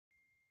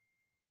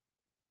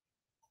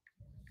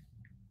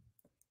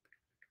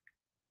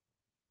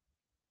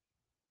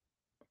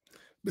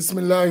بسم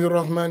الله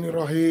الرحمن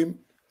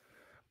الرحيم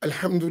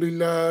الحمد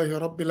لله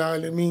رب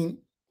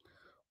العالمين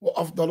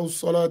وأفضل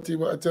الصلاة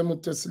وأتم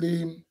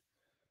التسليم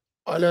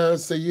على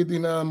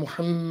سيدنا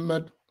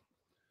محمد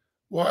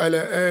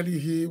وعلى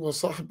آله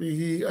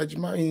وصحبه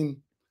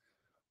أجمعين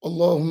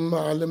اللهم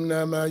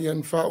علمنا ما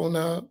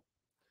ينفعنا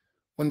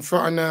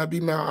وانفعنا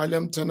بما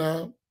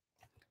علمتنا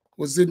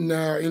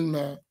وزدنا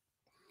علما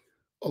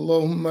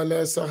اللهم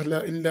لا سهل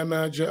إلا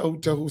ما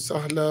جعلته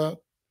سهلا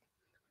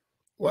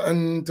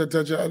وأنت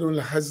تجعل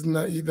الحزن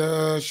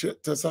إذا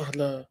شئت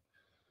سهلا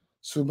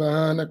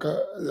سبحانك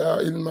لا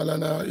علم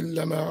لنا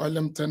إلا ما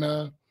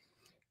علمتنا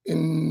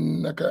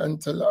إنك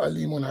أنت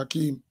العليم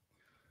الحكيم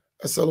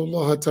أسأل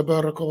الله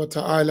تبارك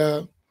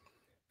وتعالى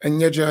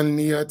أن يجعل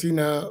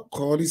نياتنا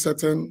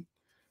خالصة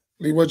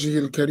لوجهه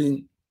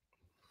الكريم.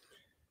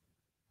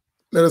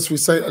 Let us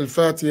recite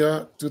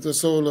Al-Fatiha to the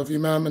soul of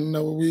Imam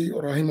al-Nawawi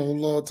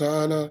rahimahullah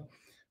ta'ala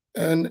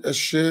and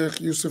al-Sheikh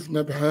Yusuf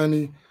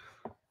Nabhani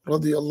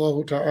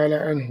radiyallahu ta'ala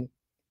anhu.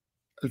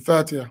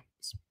 Al-Fatiha.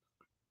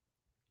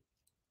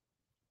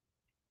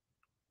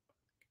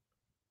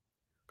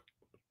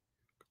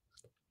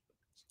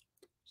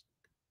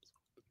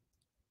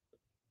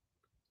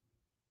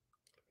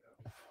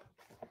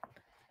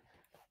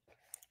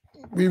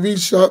 We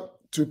reached up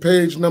to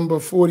page number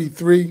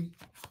 43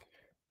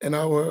 in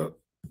our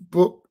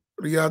book,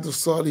 Riyadus,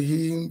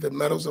 as-Salihin, the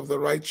Medals of the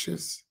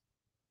Righteous,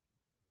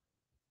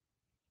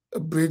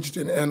 abridged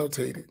and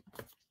annotated.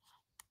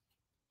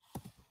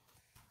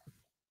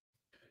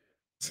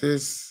 This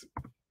is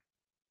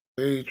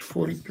page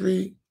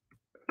 43,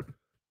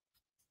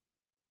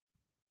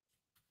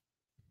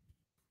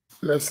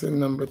 lesson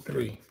number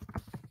 3.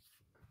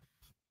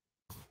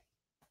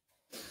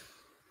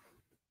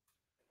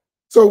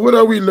 So what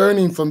are we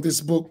learning from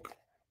this book?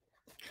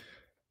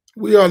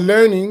 We are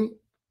learning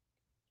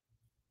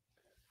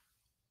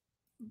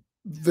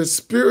the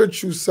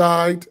spiritual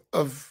side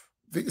of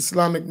the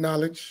Islamic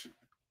knowledge,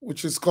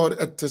 which is called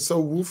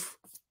at-Tasawwuf.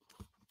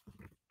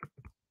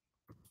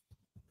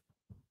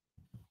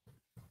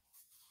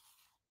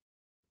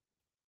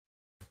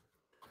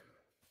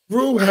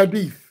 Through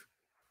hadith,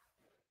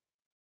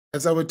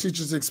 as our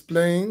teachers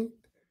explain,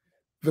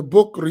 the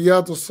book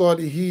Riyadus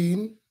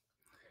as-Salihin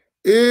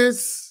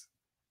is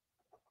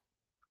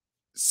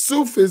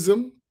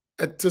Sufism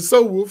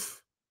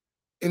at-Tasawwuf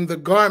in the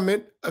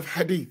garment of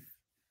hadith.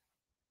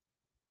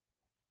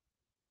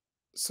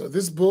 So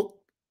this book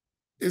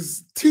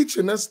is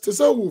teaching us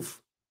Tasawwuf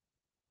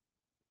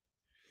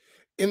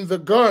in the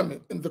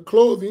garment, in the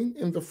clothing,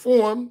 in the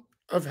form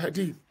of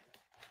hadith.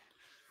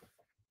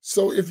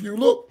 So if you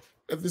look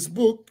at this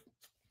book,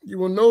 you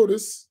will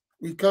notice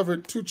we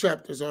covered 2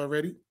 chapters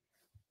already.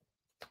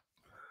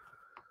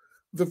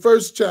 The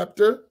first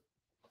chapter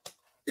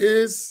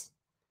is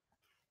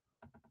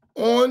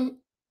on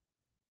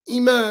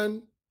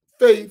Iman,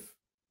 faith,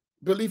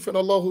 belief in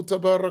Allah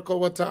Tabaraka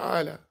wa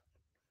Ta'ala.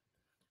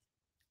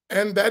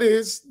 And that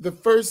is the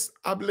first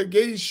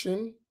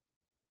obligation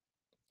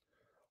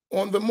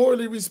on the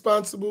morally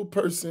responsible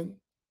person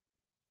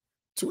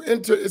to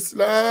enter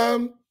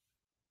Islam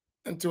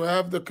and to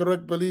have the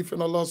correct belief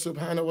in Allah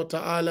Subhanahu wa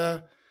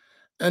Ta'ala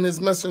and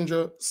His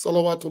Messenger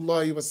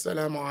Salawatullahi wa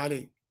Salamu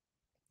alayhi.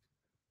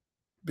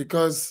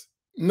 Because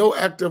no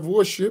act of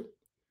worship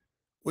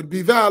would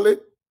be valid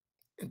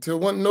until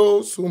one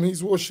knows whom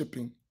he's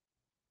worshiping.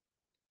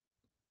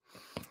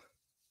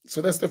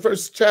 So that's the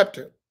first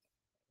chapter.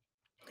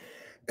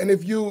 And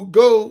if you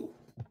go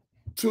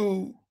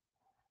to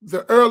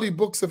the early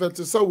books of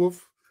At-Tasawwuf,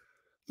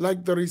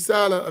 like the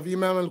Risala of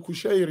Imam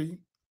al-Qushayri,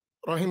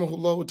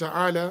 rahimahullah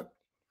ta'ala,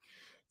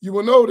 you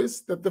will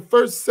notice that the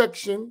first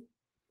section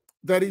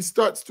that he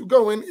starts to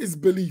go in is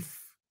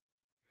belief.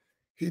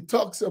 He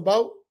talks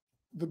about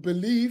the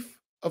belief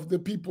of the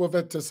people of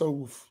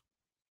At-Tasawwuf,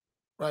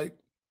 right?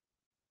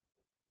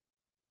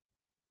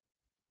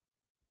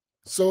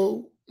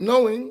 So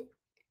knowing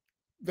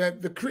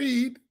that the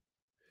creed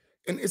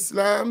in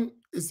Islam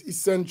is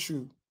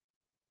essential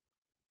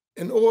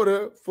in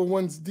order for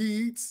one's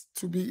deeds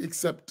to be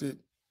accepted.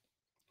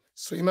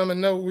 So Imam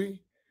al-Nawawi,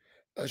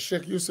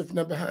 Sheikh Yusuf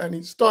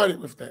Nabhani started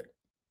with that.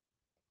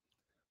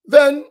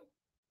 Then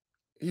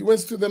he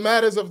went to the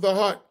matters of the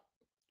heart,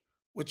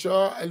 which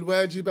are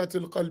al-wajibat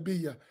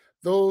al-qalbiyya,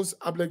 those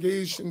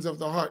obligations of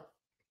the heart.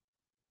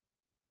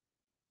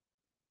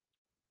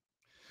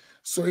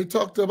 So he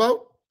talked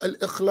about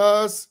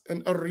al-ikhlas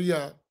and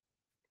al-riya,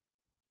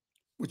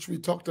 which we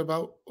talked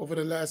about over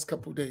the last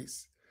couple of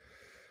days.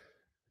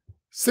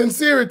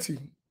 Sincerity,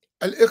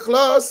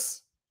 al-ikhlas,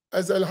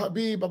 as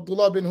Al-Habib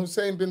Abdullah bin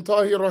Hussein bin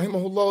Tahir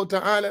rahimahullah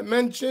ta'ala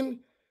mentioned,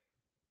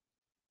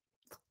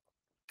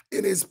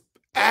 it is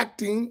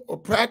acting or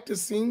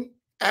practicing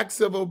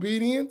acts of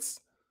obedience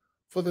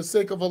for the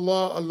sake of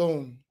Allah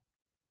alone.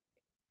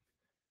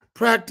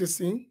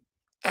 Practicing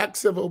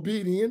acts of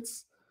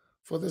obedience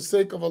for the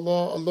sake of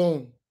Allah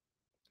alone.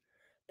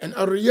 And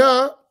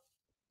ar-riya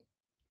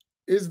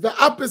is the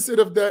opposite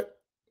of that.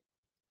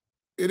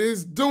 It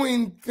is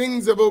doing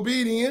things of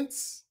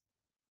obedience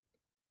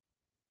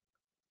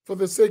for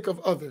the sake of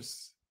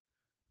others.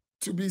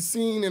 to be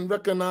seen and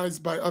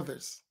recognized by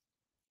others.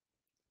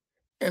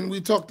 And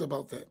we talked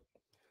about that.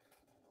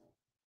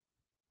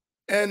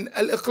 And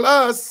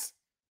al-ikhlas,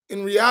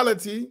 in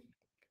reality,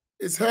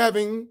 is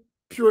having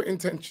pure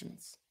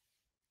intentions,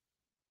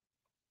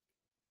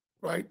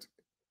 right?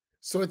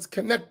 So it's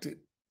connected,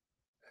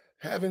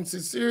 having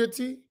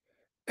sincerity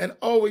and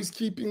always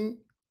keeping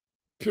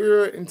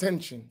pure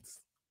intentions.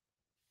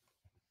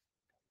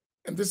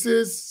 And this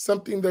is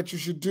something that you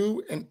should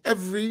do in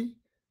every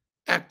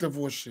act of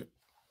worship.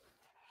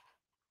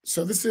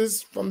 So this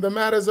is from the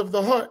matters of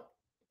the heart.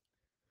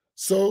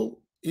 So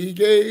he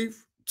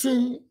gave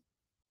 2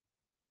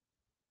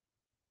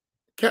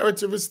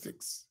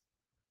 characteristics.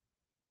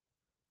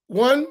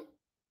 One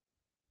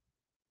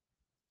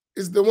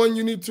is the one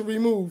you need to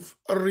remove,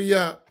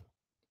 riya,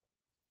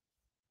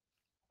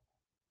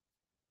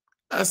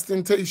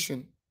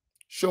 ostentation,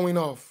 showing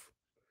off.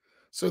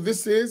 So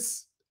this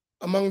is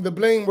among the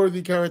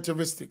blameworthy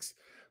characteristics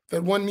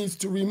that one needs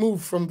to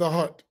remove from the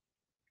heart.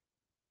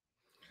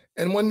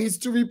 And one needs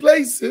to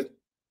replace it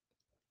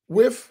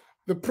with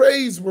the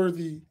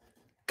praiseworthy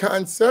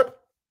concept,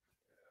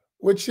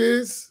 which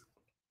is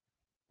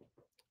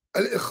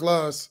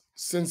al-ikhlas,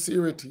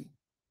 sincerity.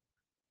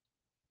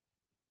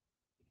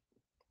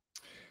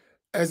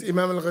 As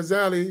Imam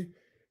al-Ghazali,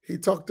 he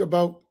talked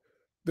about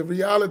the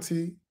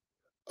reality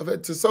of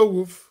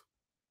at-tasawwuf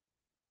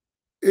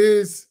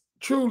is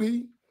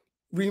truly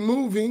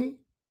removing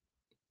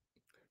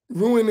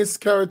ruinous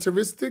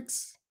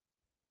characteristics,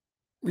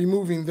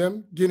 removing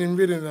them, getting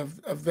rid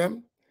of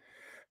them,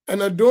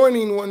 and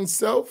adorning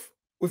oneself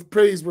with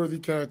praiseworthy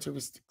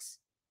characteristics.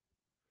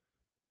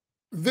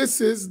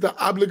 This is the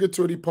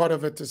obligatory part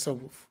of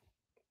at-tasawwuf.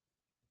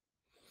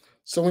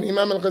 So when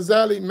Imam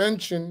al-Ghazali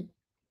mentioned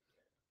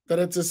that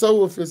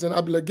at-tasawwuf is an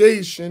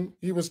obligation,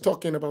 he was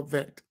talking about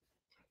that.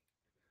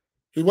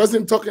 He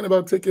wasn't talking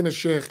about taking a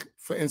sheikh,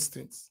 for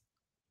instance,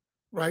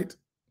 right?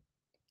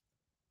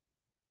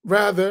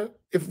 Rather,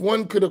 if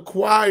one could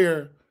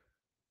acquire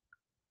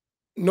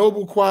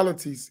noble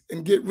qualities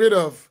and get rid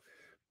of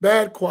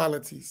bad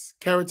qualities,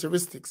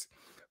 characteristics,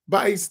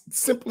 by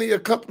simply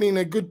accompanying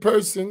a good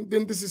person,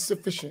 then this is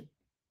sufficient.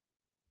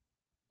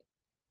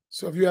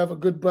 So if you have a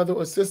good brother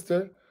or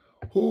sister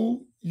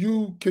who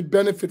you could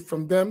benefit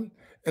from them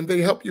and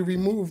they help you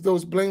remove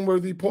those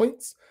blameworthy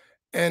points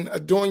and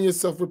adorn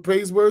yourself with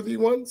praiseworthy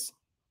ones,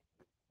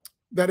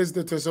 that is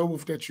the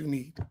tasawwuf that you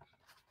need.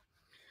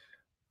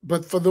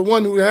 But for the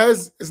one who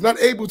is not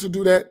able to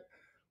do that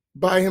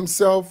by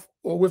himself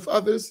or with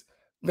others,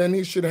 then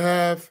he should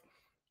have,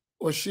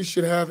 or she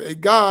should have, a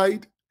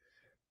guide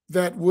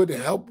that would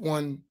help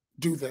one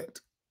do that.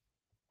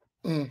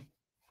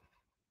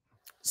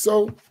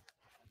 So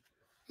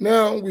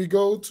now we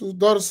go to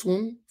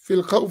darsun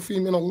fil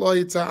khawfi min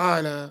Allah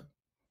ta'ala,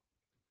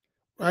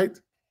 right?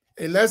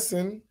 A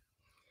lesson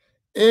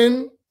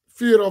in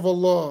fear of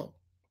Allah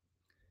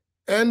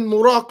and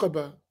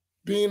muraqabah,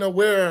 being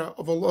aware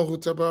of Allah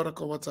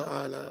tabaraka wa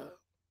ta'ala.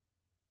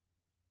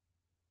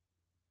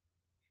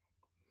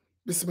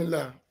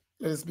 Bismillah,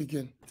 let us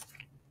begin.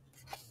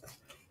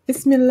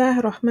 Bismillah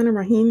ar-Rahman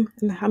ar-Rahim,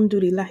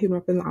 alhamdulillahi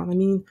rabbil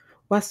alameen,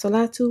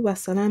 wassalatu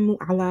wassalamu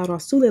ala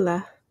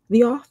rasulillah.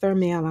 The author,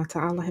 may Allah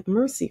Ta'ala have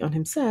mercy on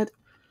him, said,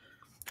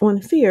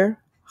 on fear,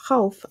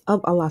 khawf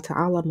of Allah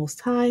Ta'ala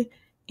Most High,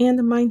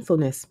 and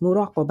mindfulness,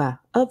 muraqabah,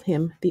 of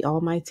Him, the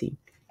Almighty.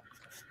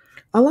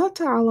 Allah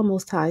Ta'ala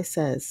Most High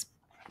says,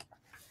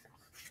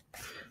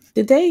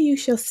 the day you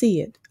shall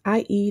see it,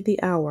 i.e.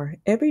 the hour,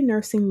 every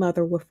nursing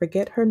mother will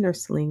forget her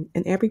nursling,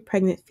 and every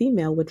pregnant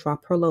female will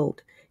drop her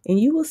load. And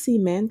you will see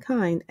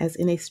mankind as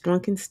in a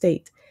drunken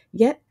state,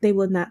 yet they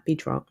will not be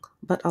drunk.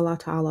 But Allah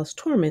Ta'ala's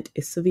torment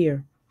is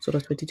severe. Surah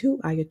 22,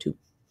 Ayah 2.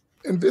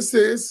 And this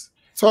is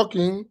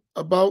talking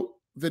about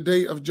the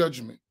day of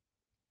judgment.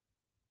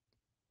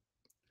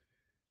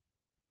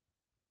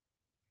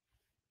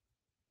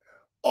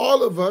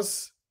 All of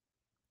us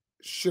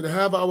should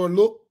have our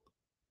look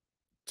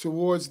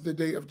towards the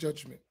day of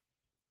judgment.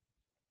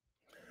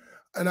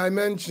 And I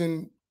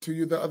mentioned to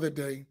you the other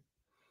day,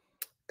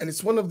 and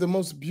it's one of the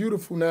most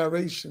beautiful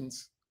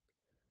narrations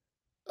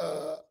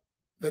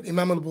that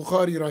Imam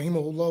al-Bukhari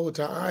rahimahullah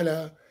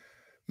ta'ala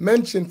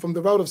mentioned from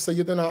the route of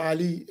Sayyidina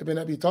Ali ibn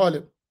Abi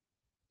Talib,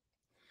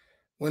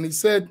 when he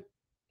said,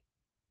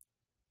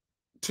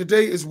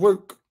 today is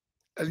work,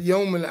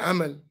 al-yawm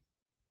al-amal,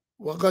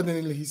 wa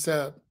ghadan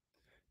al-hisab,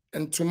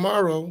 and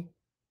tomorrow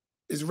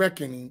is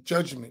reckoning,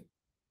 judgment.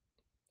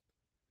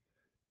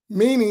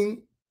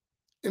 Meaning,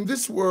 in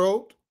this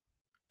world,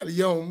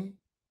 al-yawm,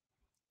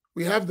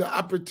 we have the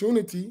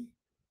opportunity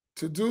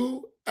to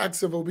do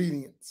acts of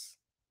obedience.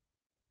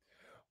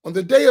 On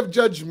the day of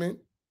judgment,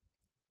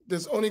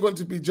 there's only going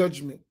to be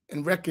judgment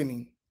and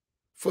reckoning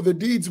for the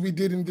deeds we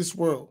did in this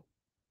world.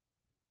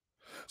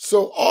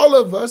 So all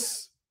of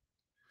us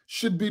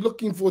should be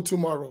looking for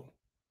tomorrow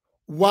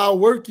while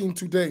working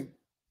today.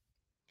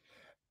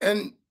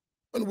 And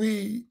when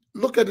we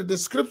look at the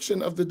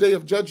description of the day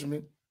of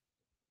judgment,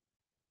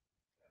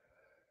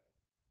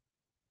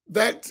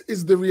 that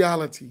is the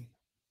reality.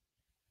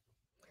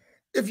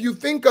 if you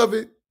think of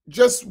it,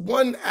 just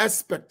one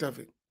aspect of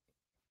it,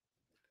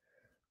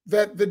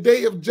 that the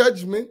day of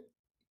judgment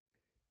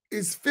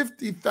is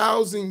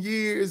 50,000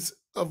 years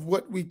of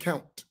what we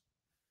count.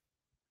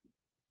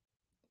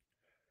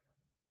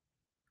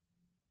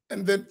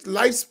 And the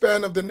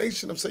lifespan of the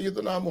nation of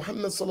Sayyidina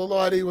Muhammad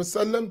sallallahu alaihi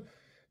wasallam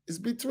is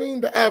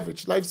between, the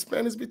average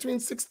lifespan is between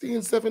 60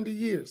 and 70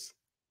 years.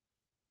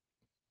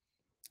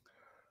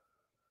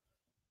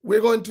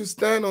 We're going to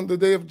stand on the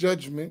day of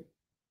judgment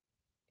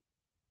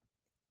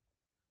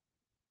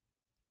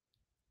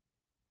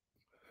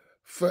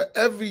for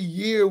every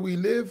year we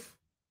live,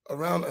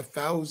 around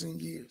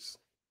 1,000 years,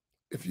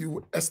 if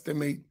you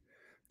estimate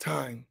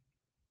time.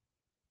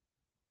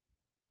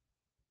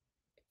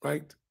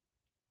 Right?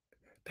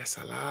 That's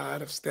a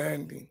lot of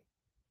standing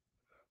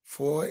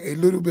for a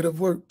little bit of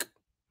work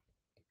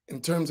in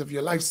terms of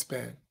your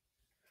lifespan.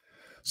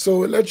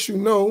 So it lets you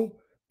know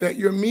that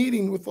your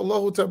meeting with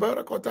Allah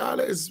Tabarak wa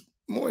Ta'ala is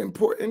more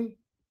important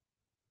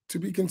to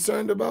be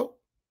concerned about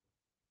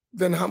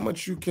than how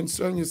much you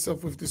concern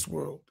yourself with this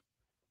world.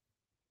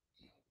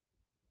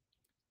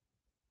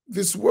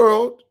 This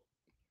world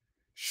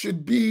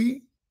should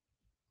be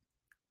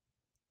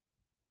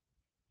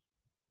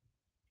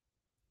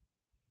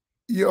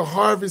your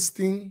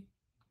harvesting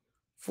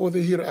for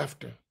the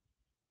hereafter,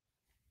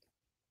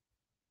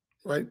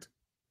 right?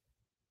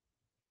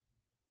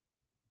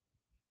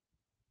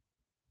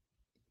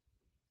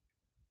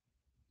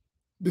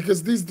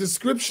 Because these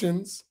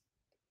descriptions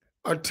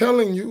are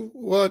telling you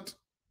what,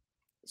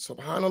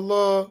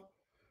 subhanallah,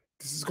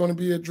 this is going to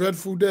be a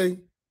dreadful day.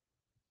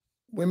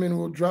 Women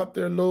will drop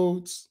their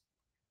loads.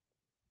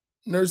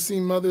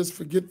 Nursing mothers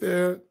forget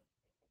their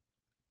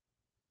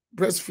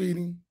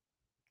breastfeeding,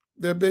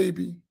 their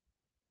baby.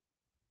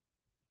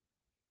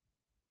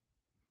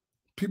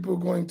 People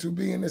are going to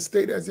be in a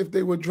state as if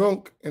they were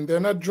drunk, and they're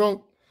not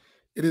drunk.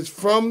 It is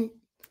from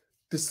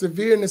the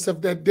severeness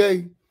of that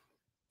day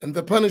and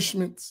the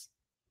punishments.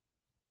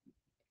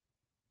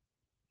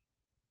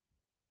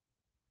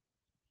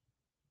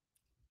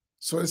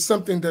 So it's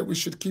something that we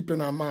should keep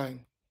in our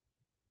mind.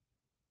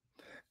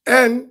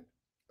 And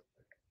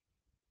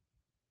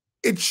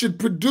it should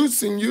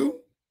produce in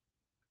you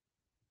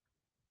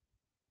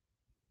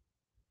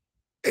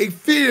a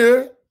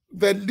fear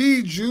that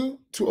leads you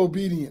to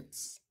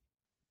obedience.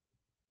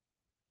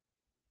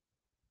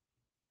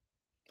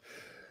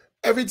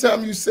 Every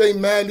time you say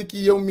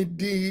Maliki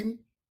Yawmiddin,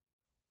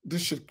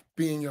 this should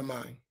be in your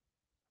mind.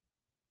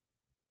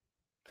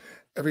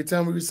 Every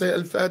time we say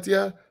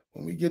Al-Fatiha,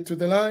 when we get to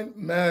the line,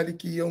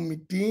 Maliki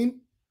Yawmiddin,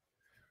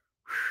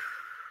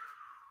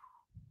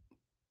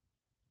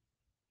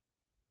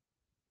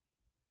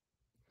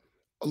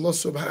 Allah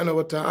subhanahu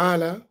wa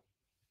ta'ala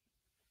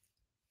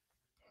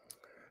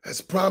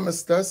has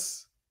promised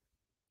us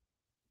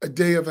a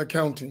day of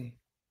accounting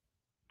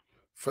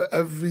for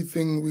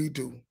everything we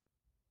do.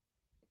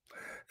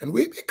 And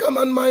we become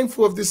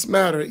unmindful of this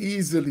matter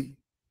easily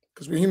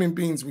because we're human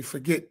beings, we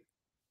forget.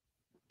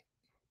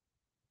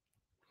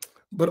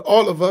 But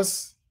all of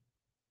us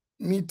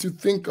need to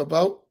think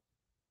about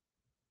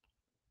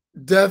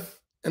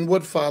death and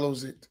what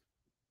follows it.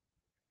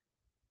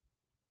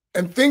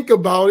 And think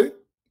about it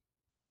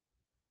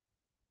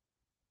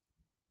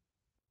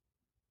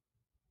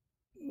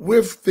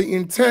with the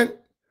intent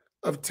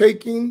of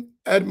taking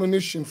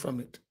admonition from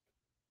it.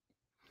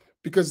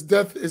 Because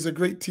death is a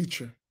great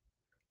teacher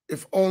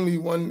if only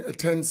one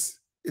attends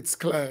its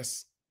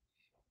class.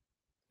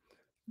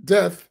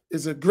 Death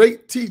is a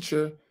great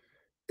teacher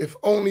if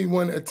only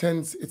one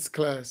attends its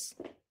class,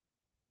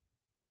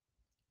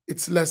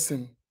 its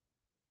lesson,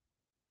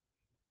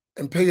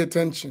 and pay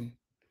attention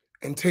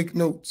and take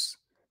notes.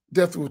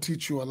 Death will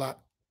teach you a lot.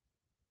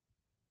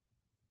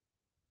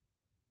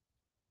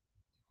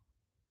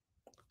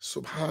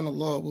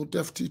 Subhanallah, will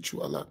death teach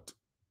you a lot.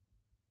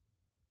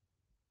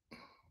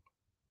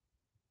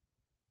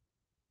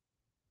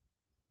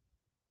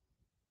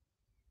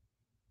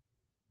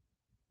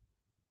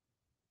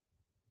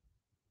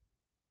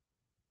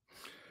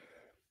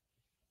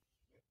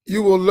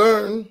 You will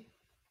learn,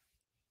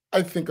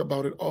 I think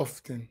about it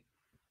often,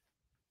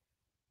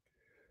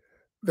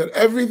 that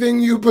everything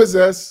you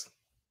possess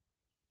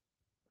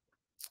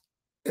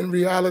in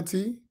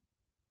reality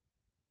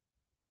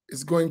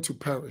is going to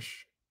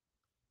perish.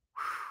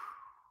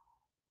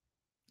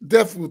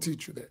 Death will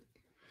teach you that.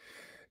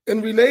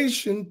 In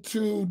relation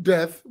to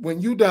death, when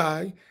you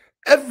die,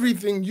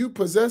 everything you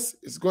possess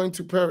is going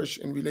to perish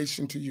in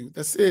relation to you.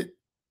 That's it.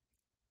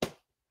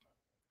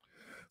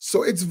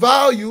 So its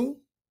value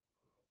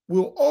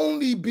will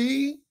only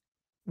be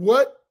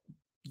what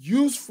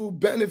useful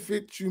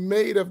benefit you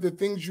made of the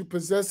things you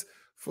possess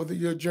for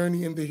your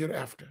journey in the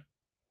hereafter.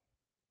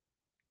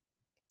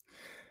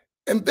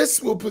 And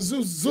this will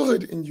produce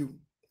zuhd in you.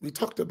 We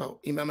talked about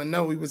Imam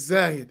an-Nawawi was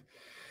zahid.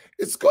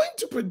 It's going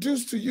to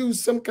produce to you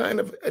some kind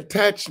of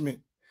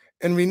attachment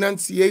and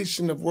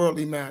renunciation of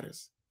worldly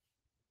matters.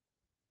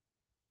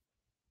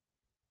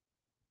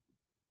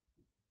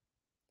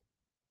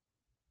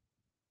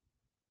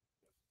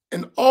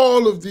 And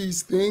all of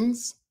these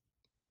things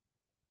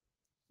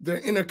They're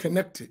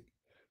interconnected.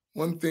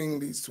 One thing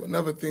leads to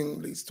another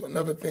thing, leads to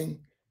another thing.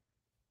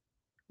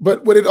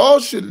 But what it all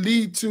should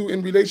lead to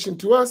in relation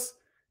to us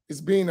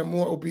is being a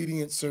more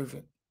obedient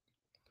servant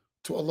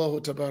to Allah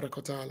Tabarak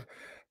wa Ta'ala.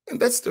 And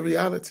that's the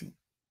reality.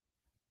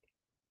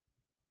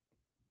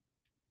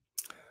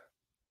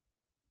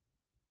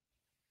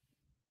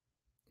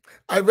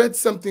 I read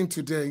something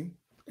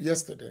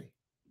yesterday,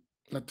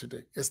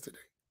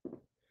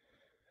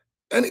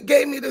 and it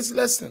gave me this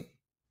lesson.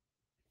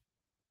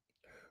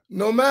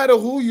 No matter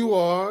who you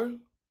are,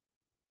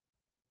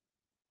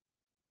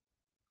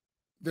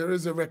 there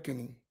is a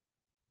reckoning.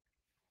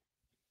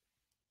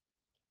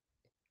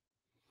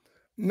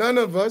 None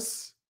of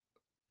us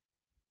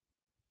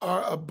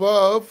are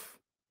above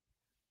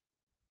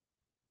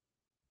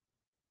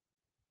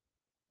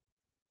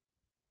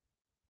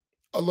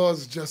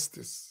Allah's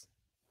justice.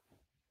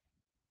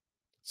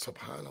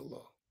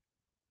 Subhanallah.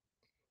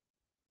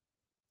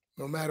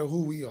 No matter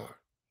who we are.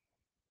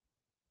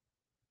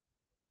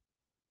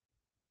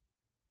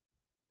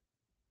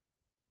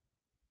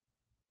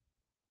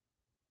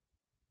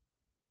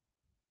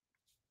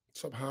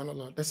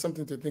 Subhanallah. That's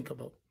something to think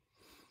about.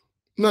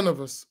 None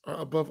of us are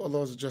above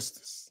Allah's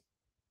justice.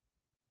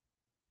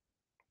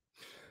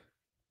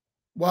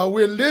 While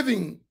we're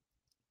living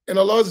in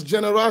Allah's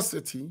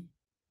generosity,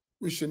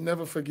 we should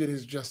never forget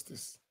His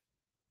justice.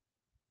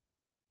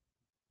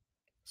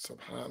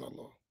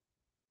 Subhanallah.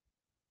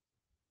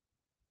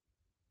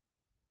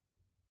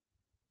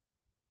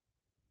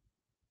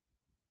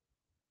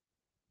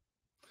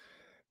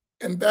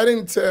 And that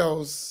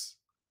entails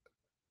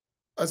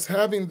us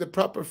having the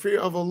proper fear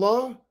of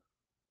Allah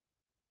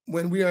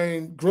when we are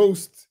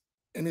engrossed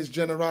in His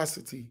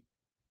generosity,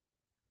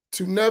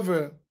 to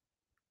never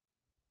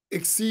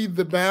exceed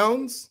the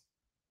bounds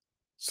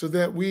so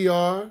that we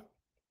are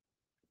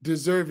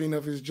deserving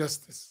of His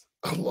justice.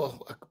 Allahu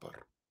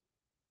Akbar.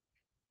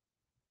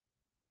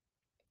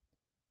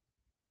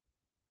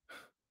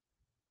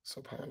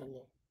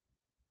 Subhanallah.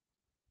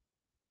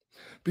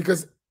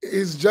 Because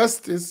His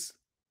justice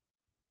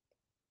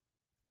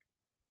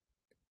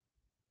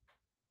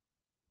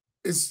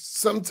is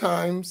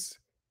sometimes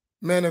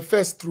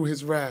manifest through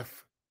His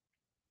wrath.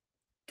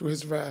 Through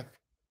His wrath.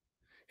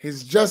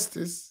 His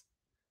justice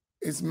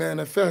is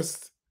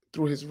manifest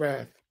through His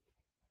wrath.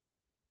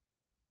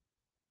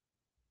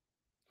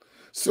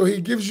 So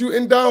He gives you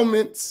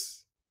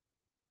endowments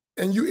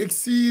and you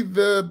exceed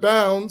the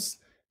bounds,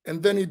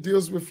 and then He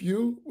deals with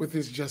you with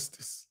His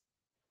justice.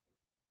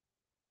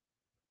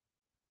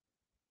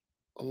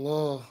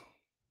 Allah.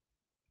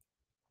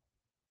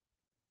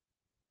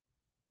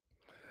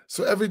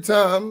 So every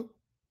time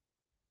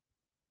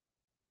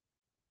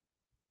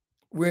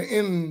we're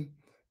in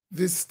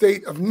this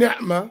state of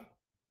ni'mah,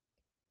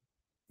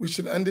 we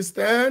should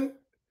understand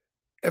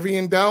every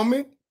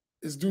endowment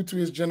is due to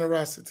His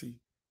generosity.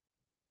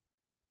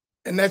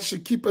 And that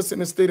should keep us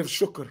in a state of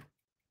shukr.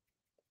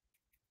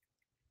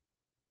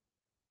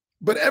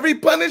 But every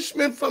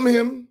punishment from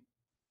Him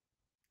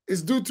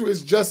is due to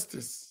His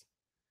justice.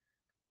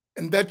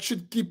 And that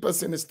should keep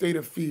us in a state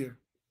of fear.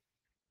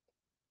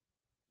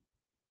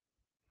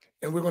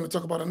 And we're going to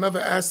talk about another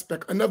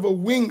aspect, another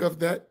wing of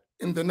that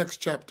in the next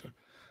chapter.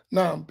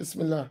 Now,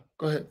 Bismillah,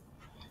 go ahead.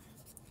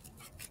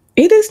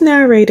 It is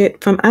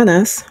narrated from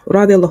Anas,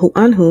 radiallahu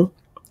anhu,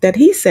 that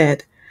he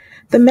said,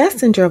 "The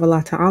Messenger of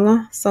Allah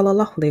Ta'ala,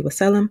 sallallahu alayhi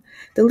wasallam,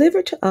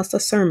 delivered to us a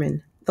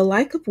sermon, the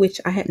like of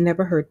which I had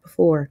never heard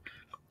before.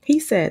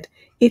 He said,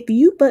 'If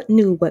you but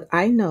knew what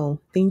I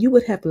know, then you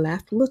would have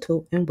laughed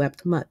little and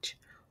wept much.'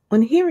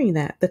 On hearing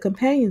that, the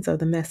companions of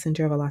the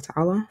Messenger of Allah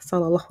Ta'ala,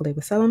 sallallahu alayhi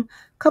wasallam,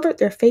 covered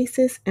their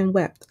faces and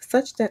wept,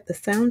 such that the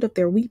sound of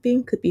their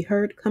weeping could be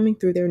heard coming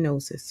through their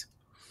noses."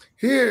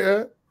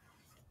 Here,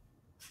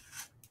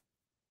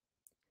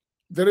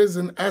 there is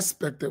an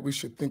aspect that we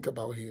should think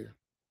about here.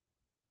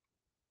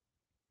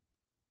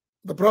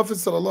 The Prophet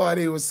sallallahu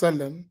alayhi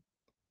wasallam,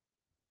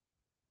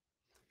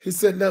 he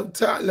said, لَوْ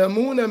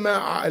تَعْلَمُونَ مَا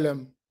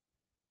أَعْلَمُ.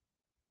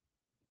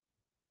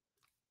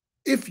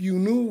 If you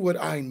knew what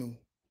I knew.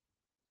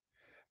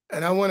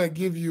 And I want to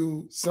give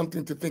you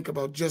something to think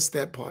about, just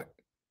that part.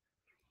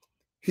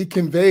 He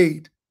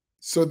conveyed,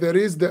 so there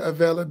is the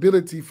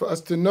availability for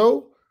us to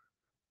know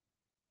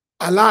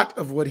a lot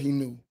of what He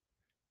knew.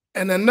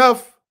 And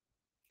enough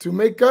to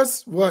make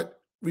us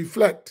what?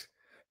 Reflect.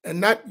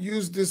 And not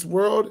use this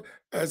world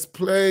as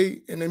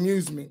play and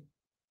amusement.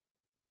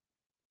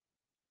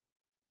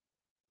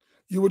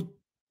 You would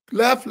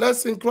laugh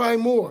less and cry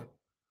more,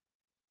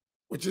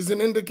 which is an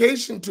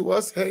indication to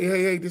us,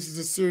 hey, this is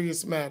a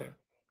serious matter.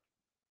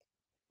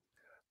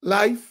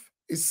 Life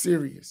is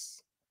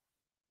serious.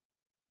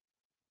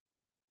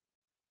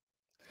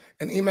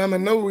 And Imam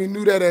an-Nawawi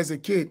knew that as a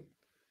kid.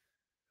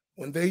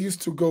 When they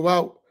used to go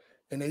out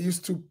and they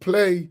used to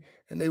play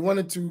and they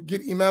wanted to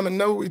get Imam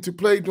an-Nawawi to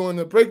play during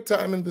the break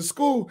time in the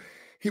school,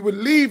 he would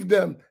leave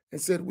them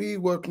and said, "We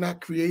were not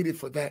created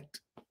for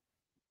that.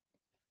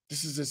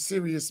 This is a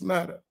serious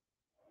matter."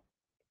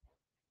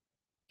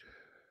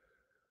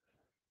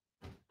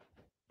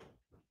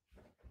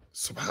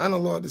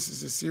 Subhanallah, this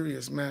is a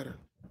serious matter.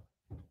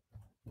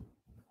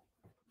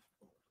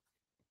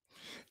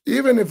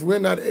 even if we're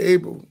not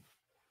able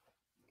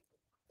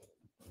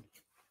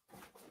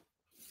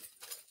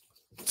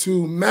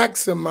to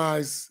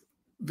maximize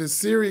the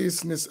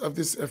seriousness of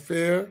this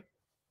affair,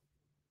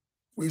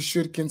 we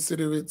should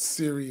consider it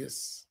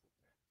serious,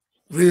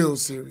 real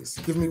serious.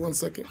 Give me 1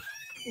 second.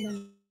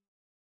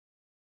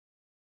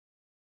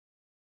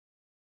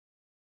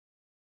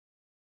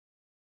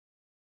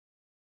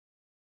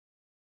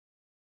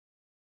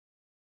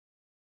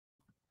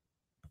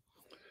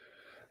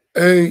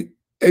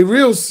 A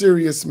real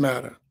serious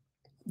matter.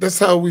 That's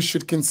how we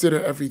should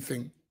consider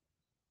everything.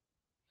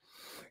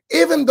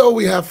 Even though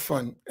we have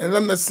fun, and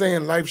I'm not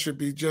saying life should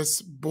be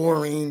just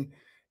boring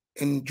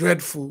and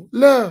dreadful.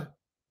 No.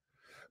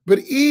 But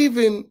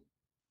even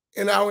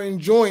in our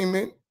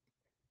enjoyment,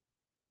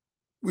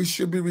 we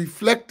should be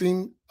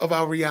reflecting of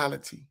our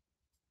reality.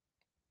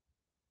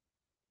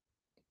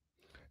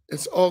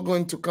 It's all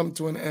going to come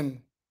to an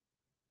end.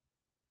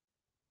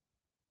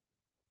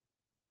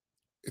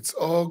 It's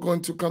all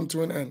going to come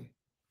to an end.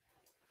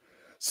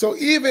 So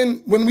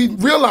even when we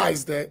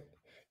realize that,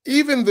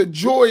 even the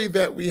joy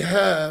that we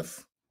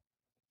have,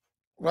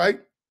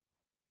 right,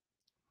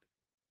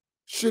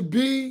 should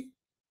be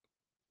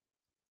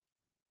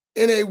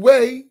in a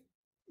way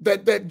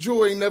that that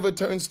joy never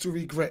turns to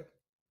regret.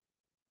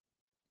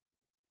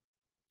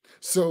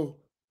 So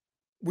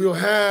we'll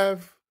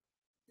have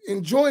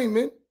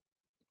enjoyment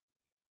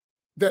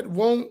that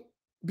won't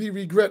be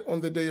regret on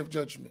the day of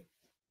judgment.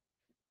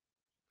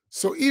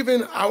 So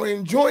even our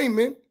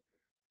enjoyment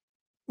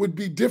would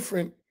be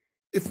different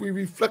if we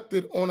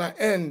reflected on our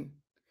end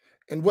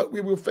and what we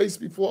will face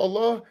before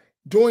Allah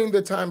during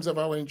the times of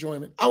our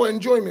enjoyment. Our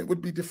enjoyment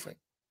would be different,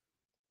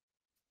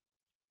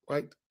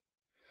 right?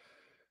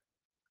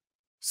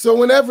 So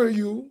whenever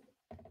you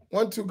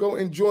want to go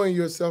enjoying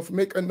yourself,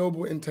 make a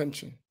noble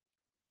intention.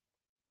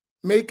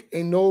 Make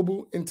a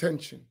noble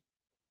intention.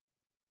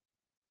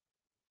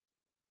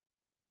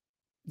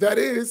 That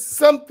is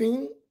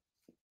something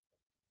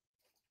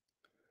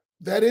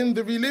that in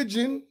the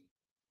religion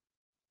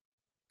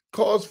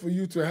calls for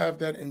you to have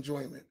that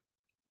enjoyment.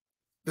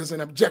 There's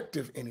an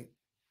objective in it.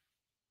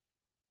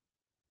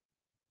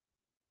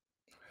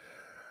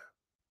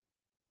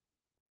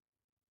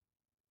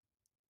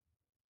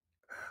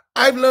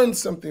 I've learned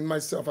something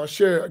myself.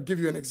 I'll give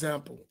you an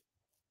example.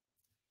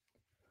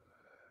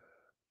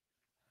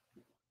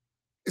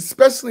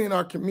 Especially in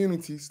our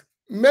communities,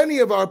 many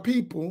of our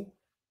people,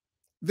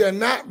 they're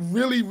not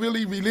really,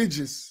 really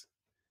religious.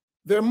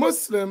 They're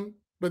Muslim,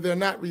 but they're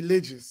not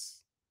religious.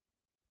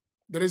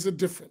 There is a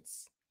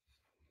difference.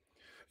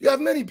 You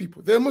have many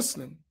people, they're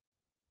Muslim,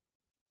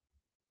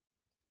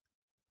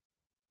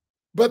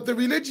 but the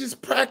religious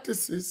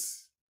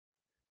practices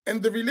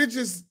and the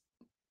religious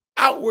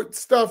outward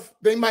stuff,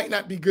 they might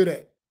not be good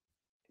at.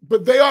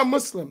 But they are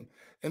Muslim,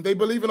 and they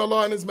believe in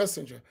Allah and His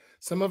Messenger.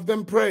 Some of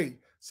them pray,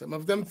 some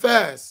of them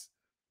fast.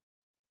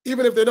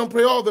 Even if they don't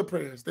pray all the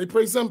prayers, they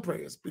pray some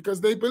prayers because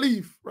they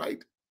believe,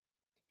 right?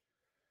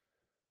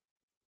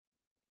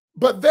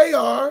 But they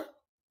are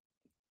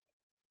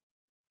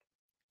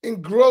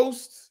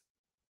engrossed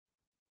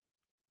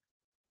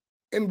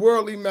in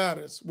worldly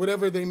matters,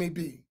 whatever they may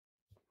be.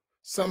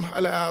 Some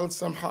halal,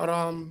 some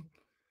haram.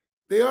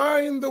 They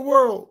are in the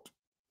world.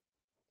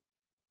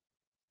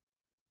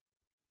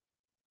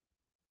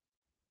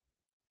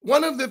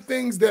 One of the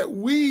things that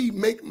we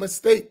make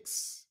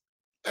mistakes,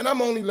 and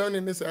I'm only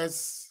learning this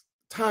as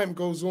time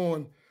goes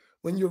on,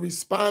 when you're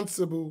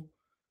responsible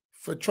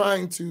for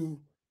trying to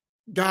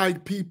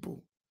guide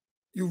people,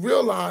 you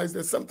realize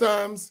that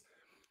sometimes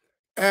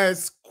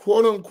as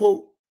quote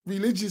unquote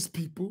religious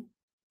people,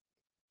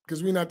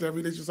 because we're not that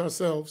religious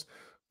ourselves,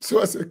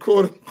 so I said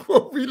quote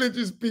unquote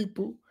religious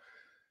people,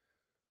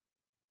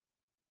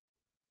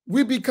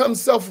 we become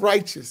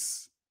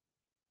self-righteous.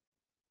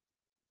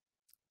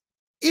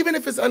 Even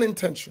if it's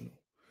unintentional,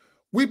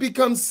 we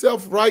become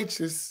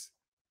self-righteous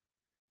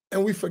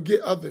and we forget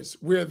others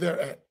where they're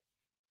at.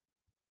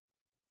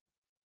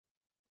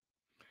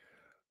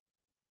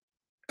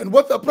 And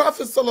what the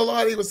Prophet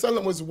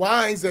ﷺ was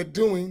wise at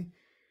doing,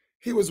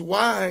 he was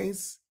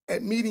wise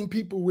at meeting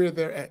people where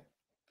they're at,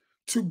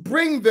 to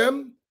bring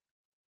them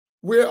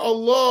where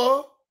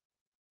Allah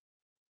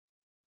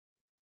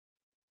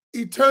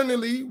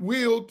eternally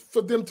willed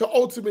for them to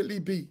ultimately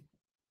be,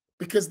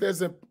 because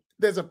there's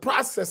a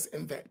process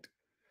in that,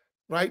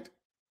 right?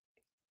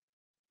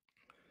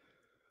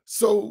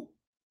 So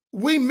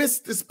we miss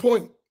this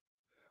point.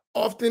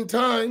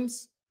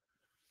 Oftentimes,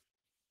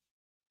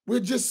 we're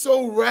just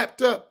so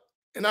wrapped up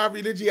in our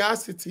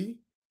religiosity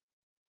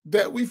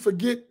that we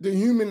forget the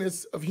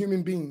humanness of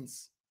human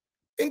beings,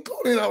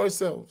 including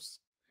ourselves.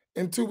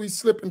 Until we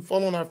slip and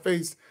fall on our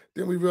face,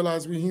 then we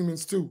realize we're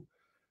humans too,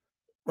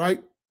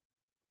 right?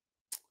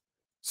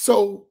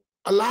 So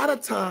a lot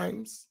of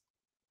times,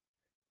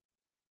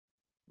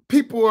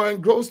 people are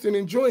engrossed in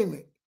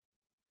enjoyment.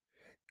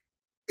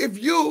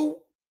 If you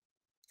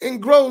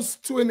engross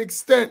to an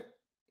extent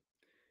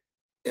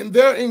in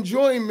their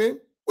enjoyment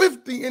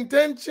with the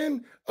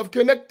intention of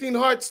connecting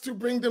hearts to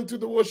bring them to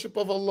the worship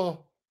of Allah,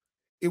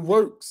 it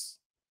works.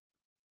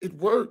 It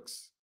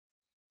works.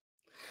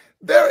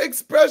 Their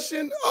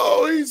expression,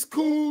 oh, he's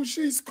cool,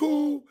 she's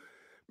cool.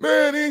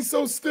 Man, he ain't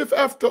so stiff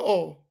after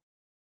all.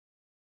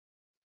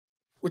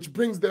 Which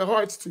brings their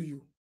hearts to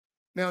you.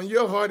 Now,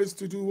 your heart is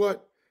to do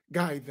what?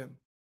 Guide them.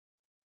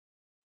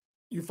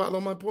 You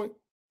follow my point?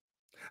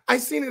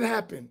 I've seen it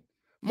happen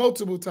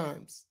multiple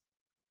times.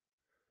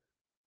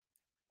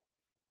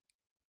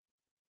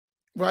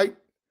 Right?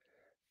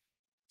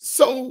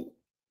 So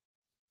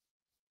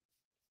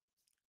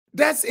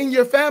that's in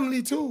your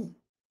family too.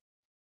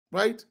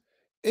 Right?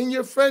 In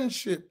your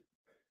friendship,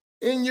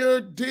 in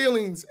your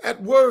dealings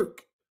at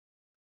work.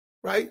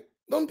 Right?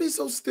 Don't be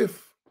so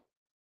stiff.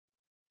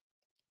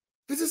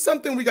 This is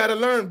something we got to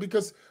learn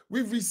because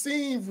we've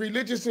received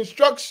religious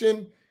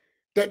instruction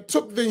that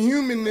took the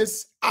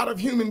humanness out of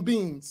human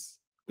beings,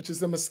 which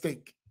is a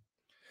mistake.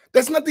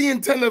 That's not the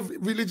intent of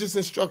religious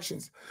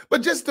instructions,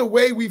 but just the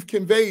way we've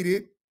conveyed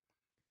it,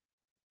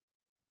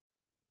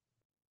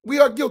 we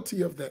are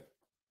guilty of that.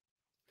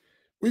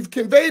 We've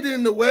conveyed it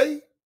in a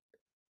way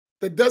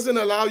that doesn't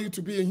allow you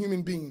to be a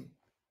human being.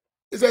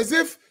 It's as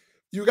if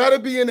you got to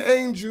be an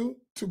angel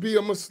to be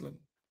a Muslim,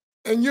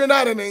 and you're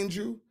not an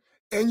angel,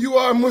 and you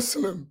are a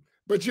Muslim,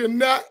 but you're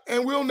not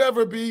and will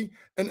never be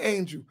an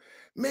angel.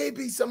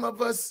 Maybe some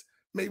of us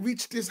may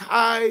reach this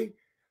high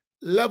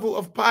level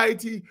of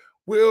piety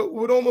where it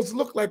would almost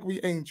look like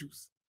we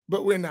angels,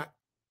 but we're not.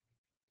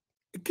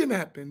 It can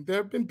happen. There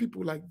have been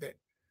people like that,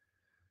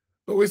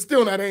 but we're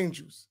still not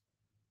angels.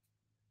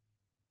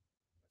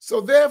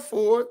 So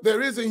therefore,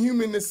 there is a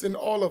humanness in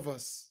all of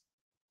us.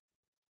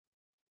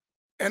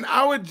 And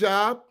our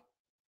job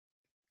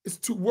is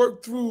to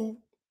work through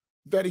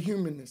that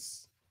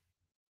humanness.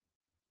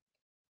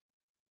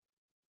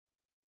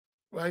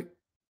 Right?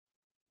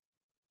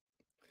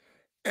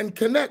 And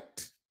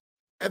connect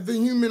at the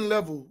human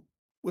level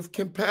with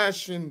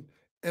compassion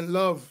and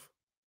love.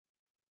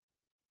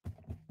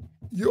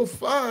 You'll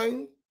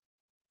find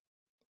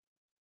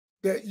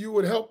that you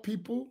would help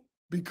people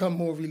become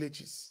more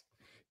religious,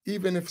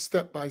 even if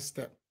step by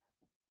step.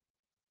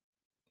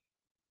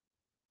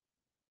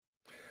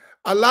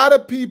 A lot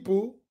of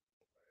people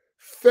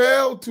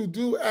fail to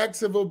do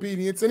acts of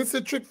obedience, and it's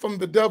a trick from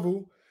the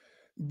devil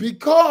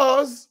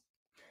because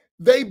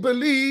they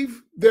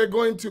believe they're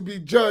going to be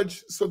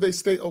judged, so they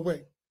stay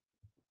away.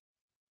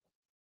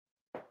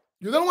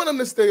 You don't want them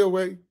to stay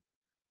away.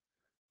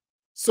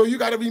 So you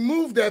got to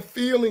remove that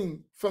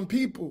feeling from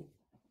people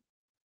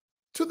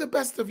to the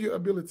best of your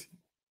ability.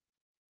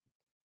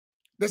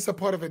 That's a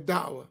part of a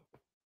da'wah.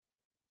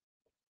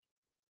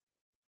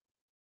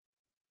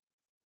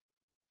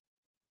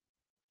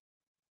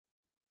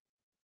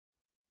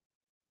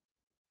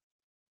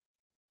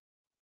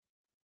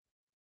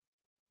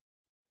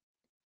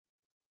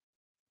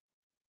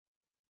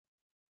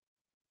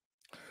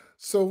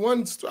 So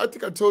I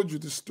think I told you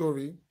the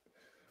story.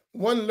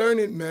 One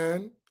learned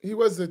man, he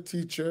was a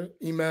teacher,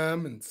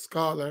 imam, and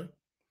scholar.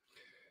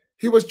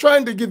 He was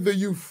trying to get the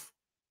youth,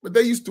 but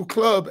they used to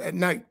club at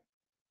night,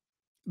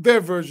 their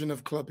version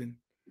of clubbing,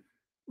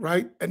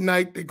 right? At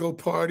night, they go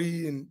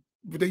party, and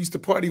they used to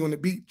party on the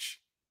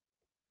beach.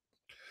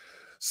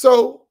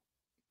 So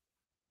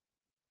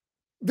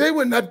they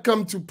would not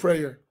come to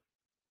prayer.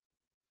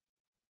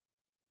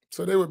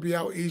 So they would be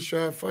out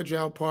Isha, Fajr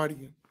out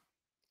partying.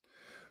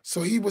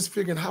 So he was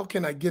figuring, how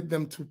can I get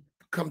them to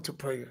come to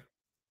prayer?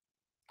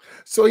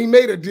 So he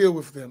made a deal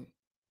with them.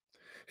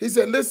 He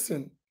said,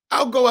 listen,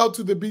 I'll go out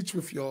to the beach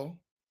with y'all.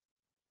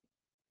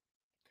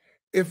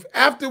 If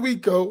after we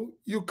go,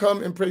 you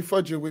come and pray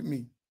Fajr with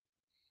me.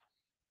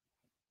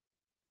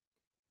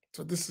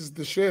 So this is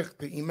the sheikh,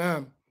 the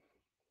imam.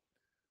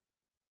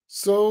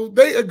 So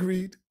they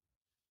agreed.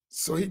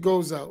 So he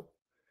goes out.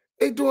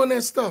 They doing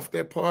their stuff.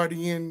 They're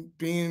partying,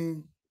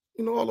 being,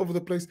 all over the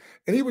place.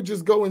 And he would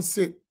just go and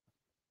sit.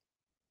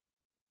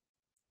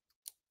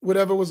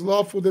 Whatever was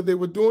lawful that they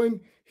were doing,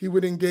 he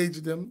would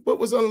engage them. What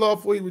was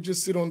unlawful, he would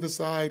just sit on the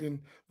side and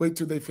wait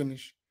till they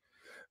finish.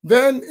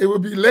 Then it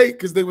would be late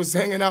because they was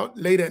hanging out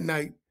late at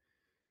night.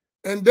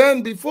 And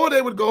then before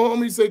they would go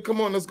home, he'd say,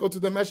 come on, let's go to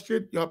the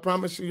masjid. Y'all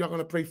promise you, y'all going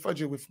to pray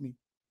Fajr with me.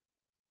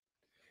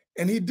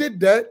 And he did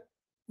that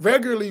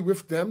regularly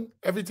with them.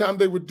 Every time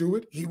they would do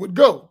it, he would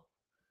go.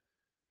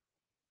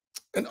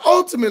 And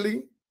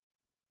ultimately,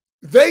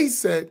 they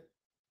said,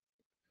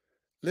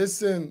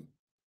 listen,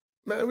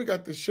 man, we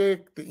got the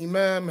sheikh, the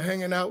imam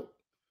hanging out.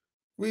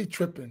 We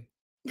tripping,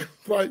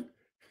 right?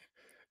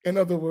 In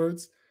other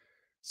words,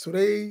 so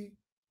they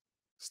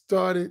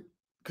started,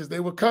 because they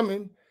were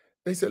coming,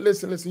 they said,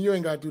 listen, you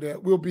ain't got to do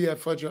that. We'll be at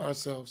Fajr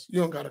ourselves. You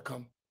don't got to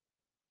come.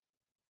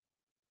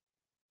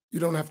 You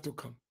don't have to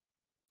come.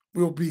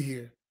 We'll be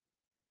here.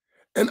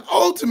 And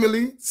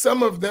ultimately,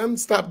 some of them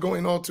stopped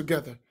going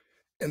altogether,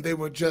 and they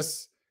were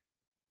just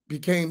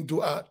became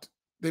du'at.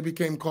 They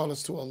became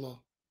callers to Allah.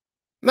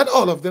 Not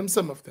all of them,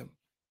 some of them,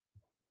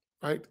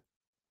 right?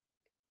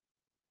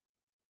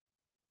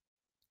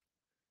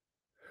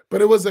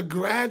 But it was a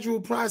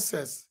gradual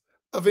process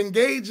of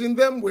engaging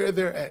them where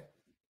they're at,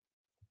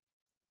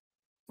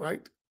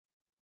 right?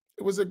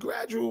 It was a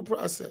gradual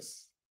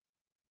process.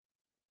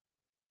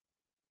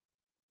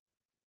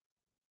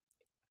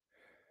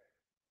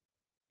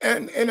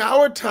 And in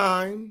our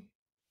time,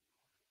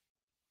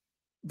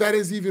 that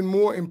is even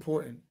more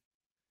important.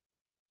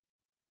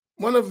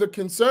 One of the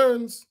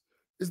concerns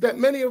is that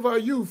many of our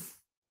youth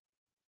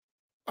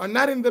are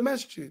not in the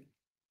masjid.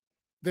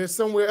 They're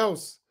somewhere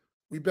else.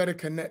 We better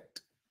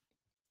connect.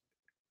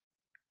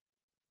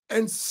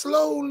 And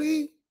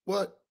slowly,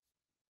 what?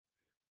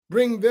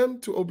 Bring them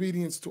to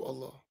obedience to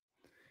Allah,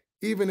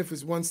 even if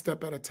it's one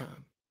step at a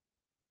time.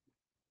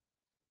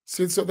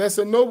 See, so that's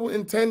a noble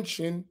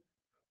intention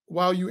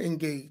while you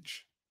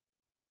engage.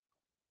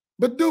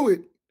 But do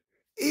it,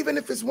 even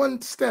if it's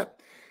one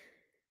step.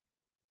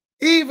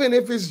 Even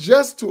if it's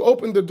just to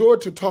open the door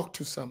to talk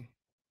to some.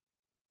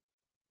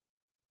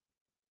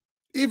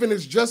 Even if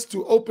it's just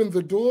to open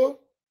the door,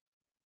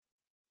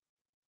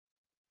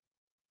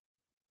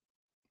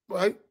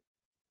 right,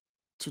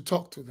 to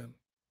talk to them,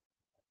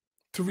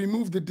 to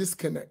remove the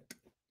disconnect.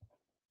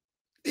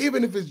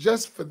 Even if it's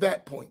just for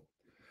that point.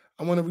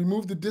 I want to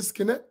remove the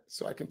disconnect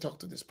so I can talk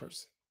to this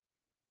person.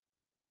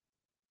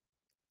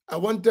 I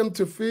want them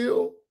to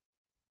feel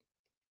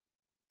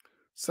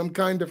some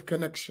kind of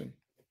connection.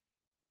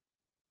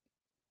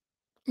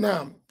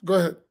 Now, go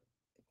ahead.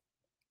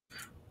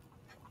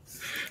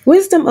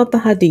 Wisdom of the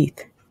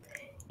Hadith.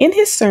 In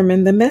his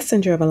sermon, the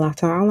Messenger of Allah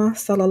Ta'ala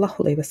sallallahu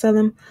alayhi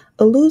wasallam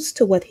alludes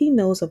to what he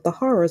knows of the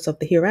horrors of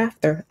the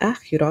hereafter,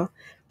 akhirah,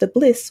 the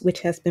bliss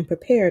which has been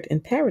prepared in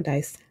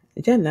paradise,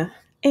 Jannah,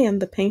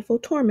 and the painful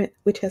torment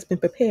which has been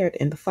prepared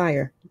in the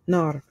fire,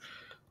 Nar.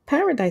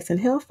 Paradise and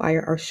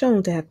hellfire are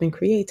shown to have been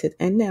created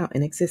and now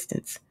in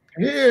existence.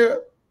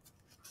 Here,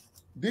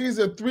 these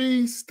are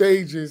 3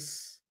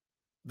 stages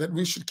that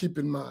we should keep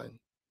in mind.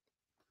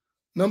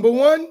 Number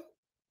 1,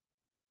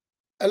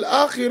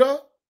 al-akhirah,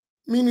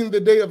 meaning the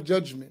day of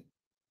judgment,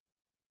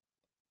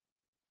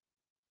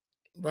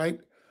 right?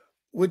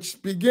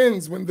 Which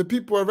begins when the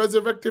people are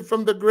resurrected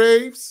from the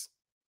graves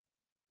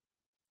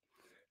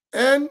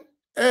and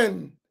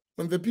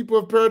when the people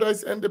of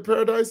paradise enter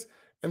paradise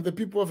and the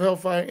people of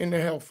hellfire in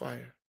the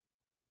hellfire,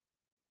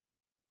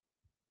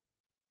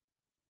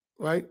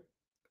 right?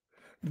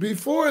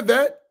 Before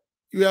that,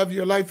 you have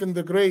your life in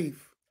the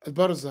grave,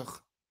 al-barzakh.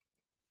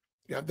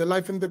 You have the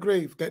life in the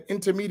grave, that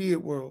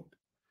intermediate world.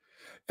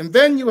 And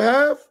then you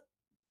have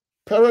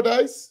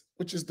paradise,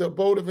 which is the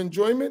abode of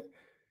enjoyment,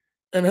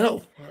 and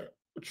hellfire,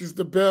 which is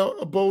the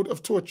abode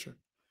of torture.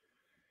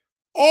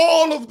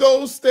 All of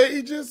those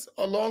stages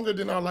are longer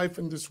than our life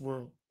in this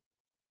world.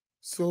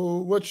 So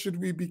what should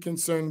we be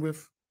concerned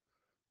with?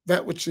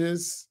 That which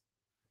is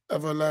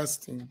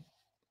everlasting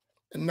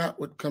and not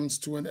what comes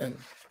to an end.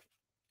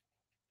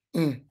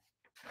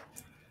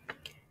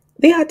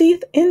 The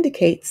hadith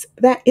indicates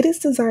that it is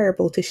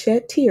desirable to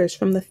shed tears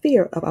from the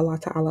fear of Allah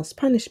Ta'ala's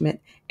punishment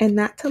and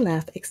not to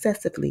laugh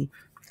excessively,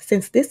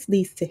 since this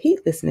leads to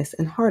heedlessness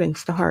and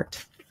hardens the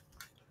heart.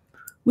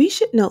 We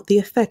should note the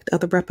effect of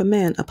the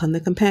reprimand upon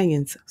the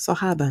companions,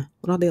 Sahaba,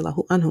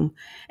 radiallahu anhum,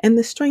 and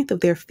the strength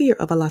of their fear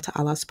of Allah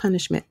Ta'ala's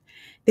punishment.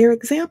 Their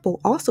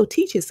example also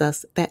teaches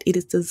us that it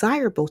is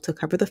desirable to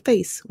cover the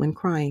face when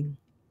crying.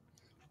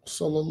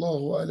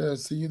 Sallallahu ala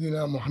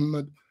Sayyidina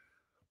Muhammad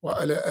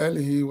wa ala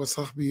alihi wa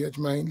sahbihi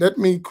ajma'in. Let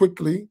me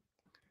quickly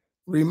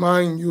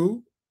remind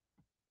you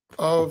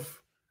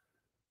of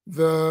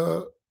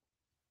the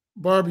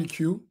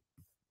barbecue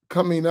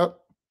coming up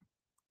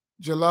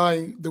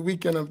the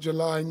weekend of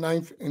July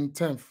 9th and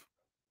 10th.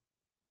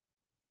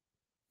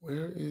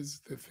 Where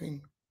is the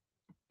thing?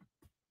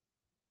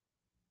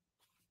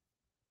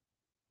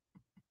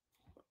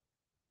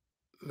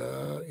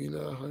 La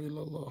ilaha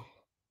illallah.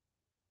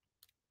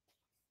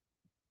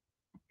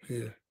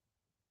 Here.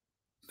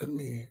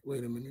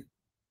 Wait a minute.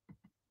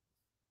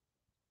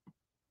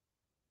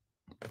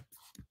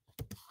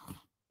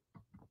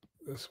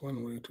 That's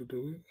one way to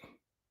do it.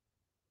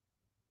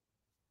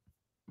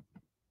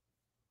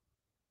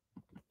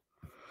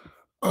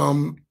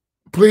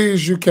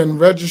 Please, you can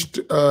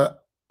register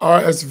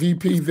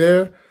RSVP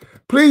there.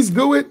 Please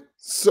do it.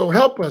 So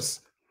help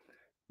us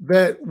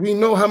that we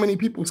know how many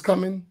people's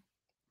coming.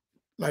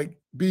 Like,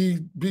 be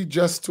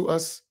just to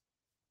us.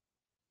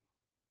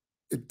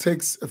 It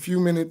takes a few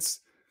minutes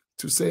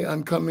to say,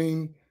 I'm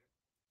coming.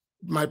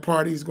 My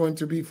party is going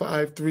to be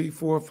 5, 3,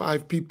 4,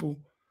 5 people.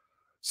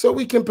 So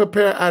we can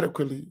prepare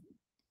adequately.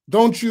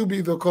 Don't you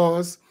be the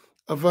cause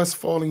of us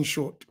falling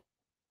short.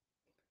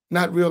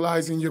 Not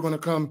realizing you're going to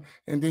come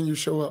and then you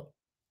show up.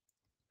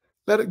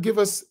 Let it give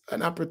us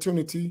an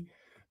opportunity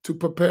to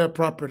prepare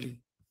properly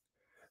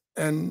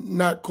and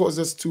not cause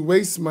us to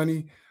waste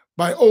money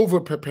by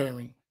over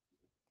preparing.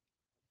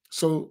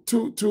 So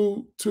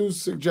two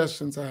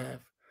suggestions I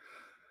have.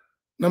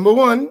 Number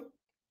 1,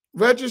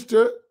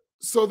 register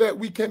so that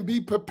we can be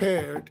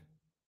prepared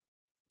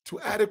to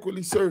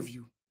adequately serve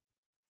you.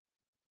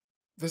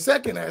 The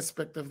second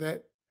aspect of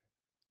that,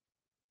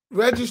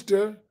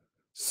 register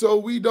so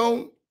we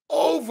don't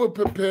over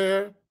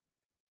prepare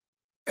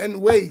and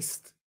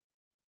waste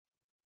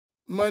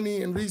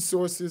money and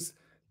resources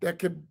that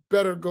could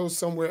better go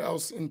somewhere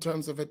else in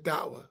terms of a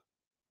dawah.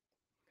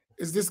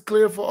 Is this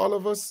clear for all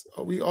of us?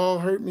 Are we all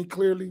heard me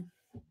clearly?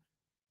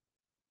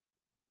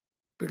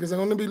 because I'm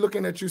going to be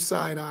looking at you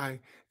side eye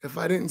if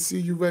I didn't see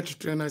you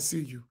register and I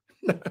see you.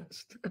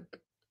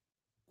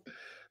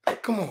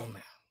 Come on,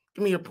 man.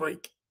 Give me a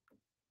break.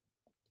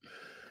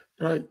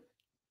 Right?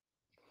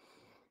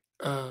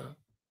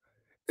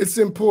 It's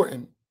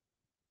important,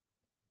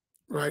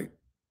 right?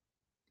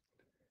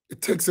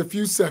 It takes a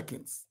few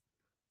seconds.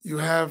 You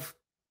have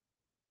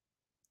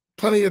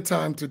plenty of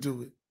time to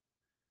do it,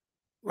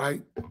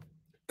 right?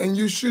 And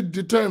you should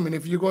determine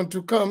if you're going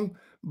to come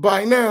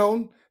by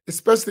now,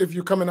 especially if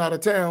you're coming out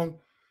of town,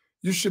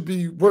 you should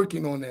be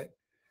working on that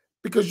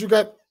because you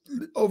got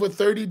over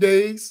 30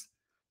 days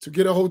to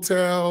get a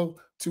hotel,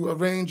 to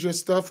arrange your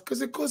stuff,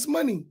 because it costs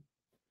money.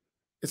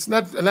 It's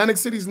not, Atlantic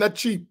City is not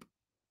cheap.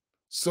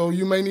 So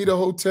you may need a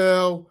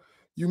hotel,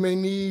 you may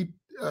need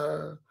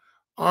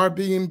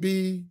Airbnb,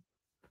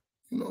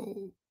 you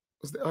know,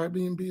 what's the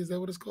Airbnb? Is that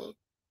what it's called?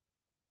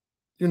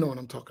 You know what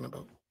I'm talking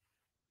about.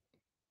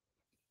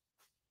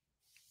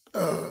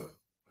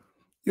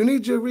 You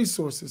need your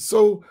resources.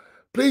 So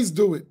please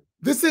do it.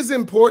 This is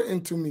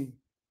important to me.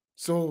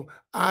 So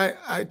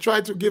I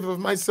try to give of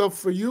myself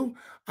for you.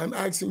 I'm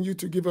asking you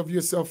to give of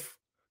yourself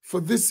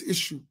for this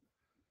issue,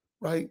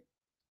 right?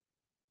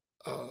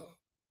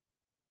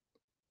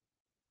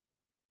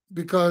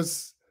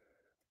 Because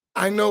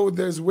I know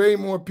there's way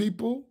more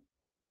people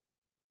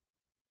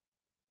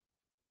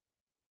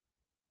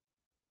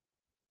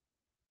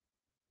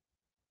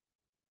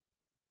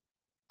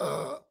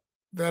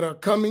that are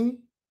coming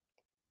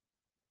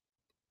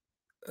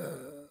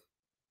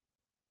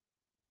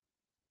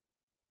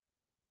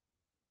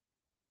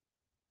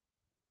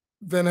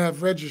than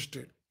have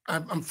registered.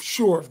 I'm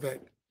sure of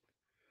that.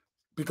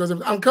 Because if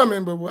I'm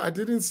coming, but I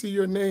didn't see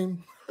your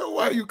name.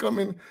 Why are you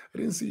coming? I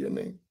didn't see your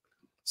name.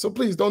 So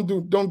please don't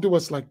do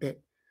us like that.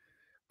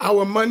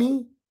 Our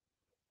money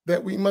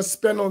that we must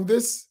spend on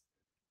this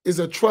is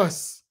a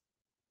trust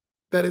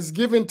that is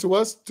given to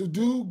us to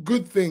do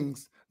good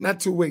things, not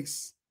to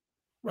waste,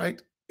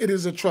 right? It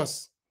is a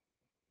trust,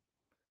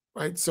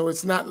 right? So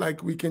it's not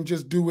like we can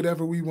just do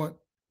whatever we want.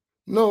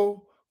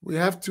 No, we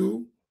have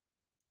to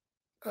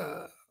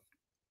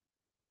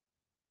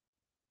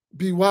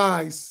be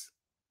wise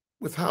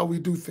with how we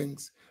do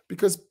things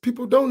because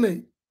people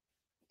donate.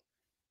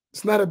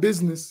 It's not a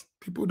business.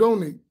 People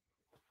donate,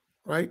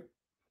 right?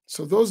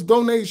 So those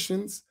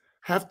donations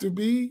have to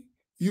be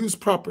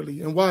used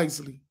properly and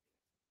wisely,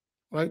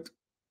 right?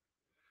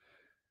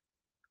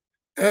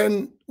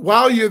 And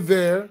while you're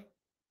there,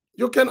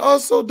 you can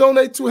also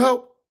donate to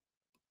help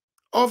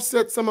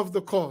offset some of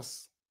the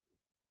costs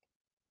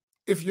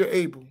if you're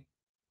able.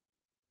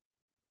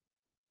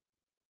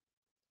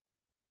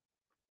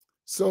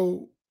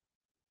 So,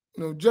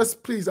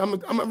 just please, I'm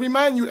gonna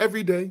remind you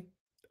every day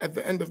at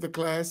the end of the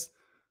class,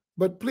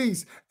 but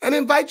please, and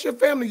invite your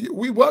family.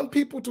 We want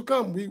people to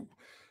come.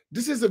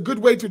 This is a good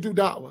way to do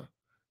da'wah.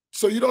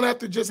 So you don't have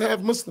to just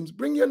have Muslims.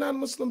 Bring your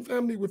non-Muslim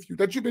family with you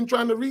that you've been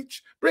trying to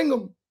reach. Bring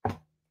them.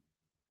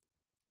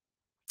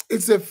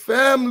 It's a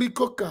family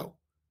cookout.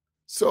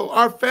 So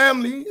our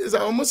family is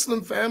our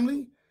Muslim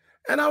family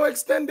and our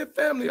extended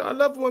family, our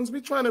loved ones.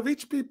 We're trying to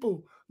reach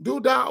people, do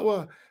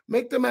da'wah,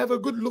 make them have a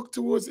good look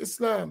towards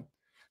Islam,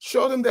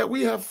 show them that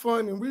we have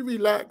fun and we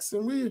relax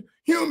and we're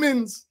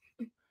humans.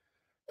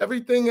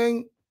 Everything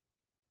ain't,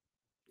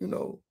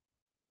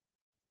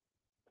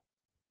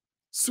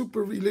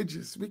 super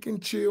religious. We can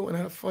chill and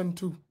have fun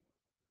too,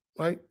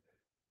 right?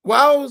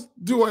 While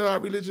doing our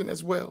religion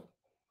as well.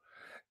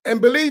 And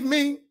believe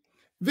me,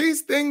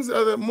 these things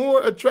are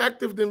more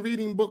attractive than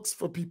reading books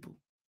for people.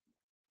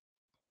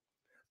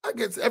 I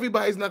guess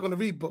everybody's not going to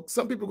read books.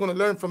 Some people are going to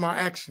learn from our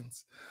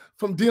actions,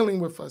 from dealing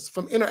with us,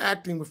 from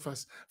interacting with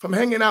us, from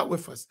hanging out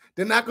with us.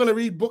 They're not going to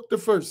read book the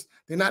first.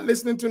 They're not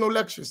listening to no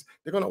lectures.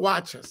 They're going to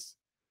watch us.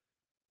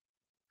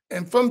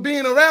 And from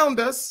being around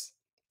us,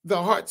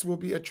 the hearts will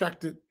be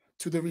attracted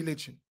to the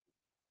religion,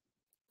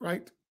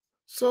 right?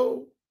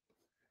 So,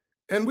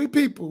 and we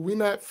people, we're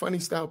not funny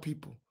style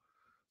people.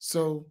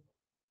 So,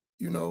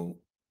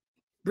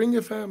 bring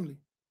your family.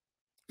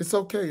 It's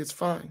okay. It's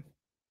fine.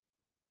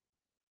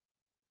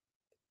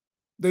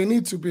 They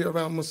need to be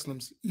around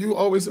Muslims. You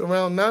always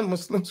around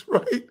non-Muslims,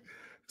 right?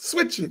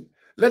 Switch it.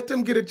 Let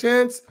them get a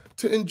chance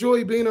to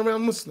enjoy being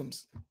around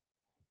Muslims.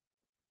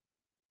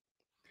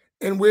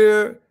 And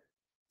where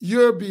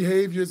your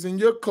behaviors and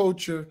your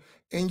culture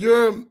and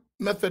your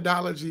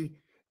methodology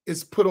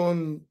is put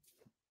out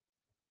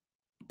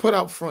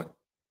front.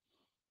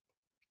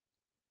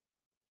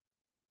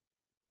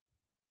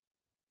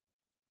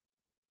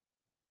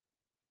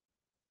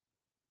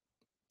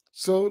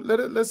 So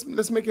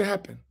let's make it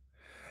happen.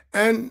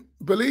 And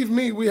believe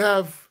me, we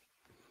have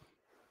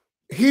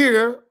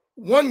here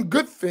one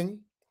good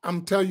thing.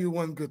 I'm telling you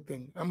one good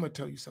thing. I'm gonna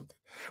tell you something.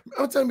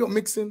 I'm telling you about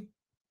mixing,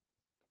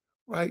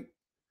 right?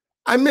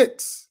 I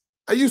mix.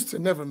 I used to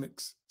never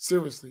mix,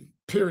 seriously,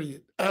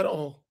 period, at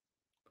all.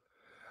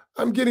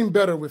 I'm getting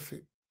better with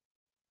it.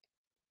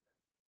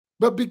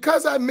 But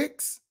because I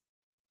mix,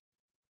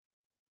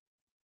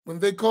 when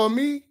they call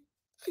me,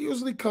 I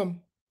usually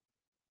come.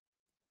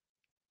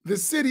 The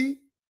city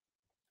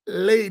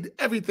laid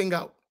everything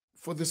out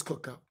for this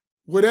cookout.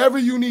 Whatever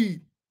you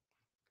need,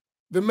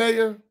 the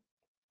mayor,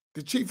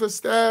 the chief of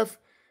staff,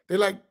 they're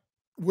like,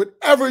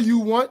 whatever you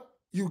want,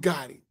 you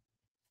got it.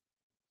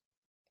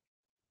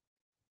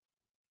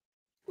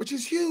 Which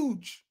is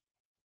huge,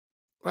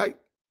 right?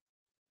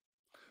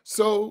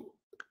 So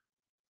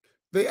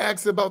they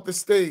asked about the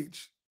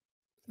stage.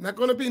 Not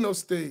going to be no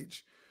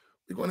stage.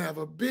 We're going to have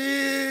a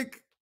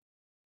big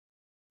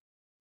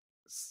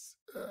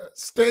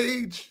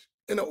stage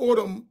in the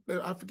auto,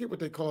 I forget what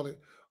they call it,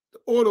 the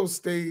auto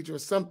stage or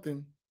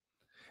something.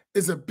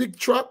 Is a big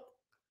truck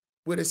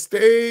with a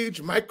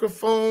stage,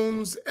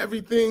 microphones,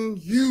 everything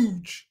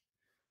huge.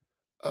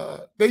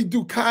 They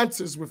do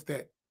concerts with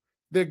that.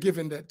 They're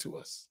giving that to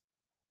us.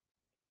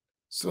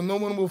 So no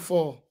one will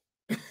fall,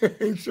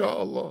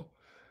 inshallah,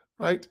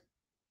 right?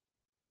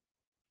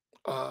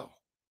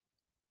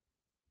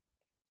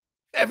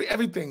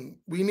 Everything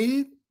we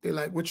need, they're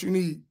like, what you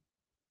need,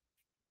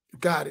 you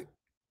got it.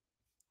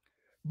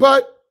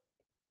 But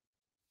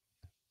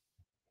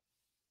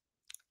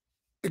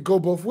it go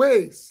both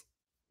ways.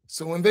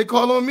 So when they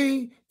call on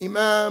me,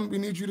 Imam, we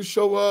need you to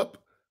show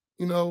up,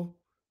 you know,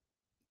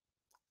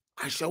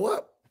 I show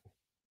up,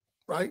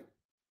 right?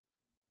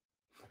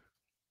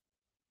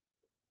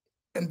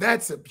 And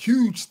that's a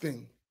huge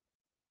thing.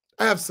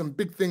 I have some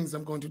big things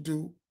I'm going to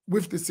do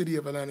with the city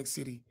of Atlantic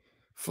City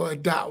for a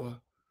da'wah.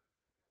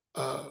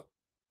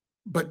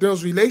 But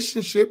those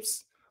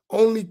relationships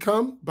only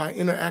come by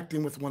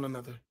interacting with one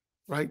another,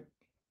 right?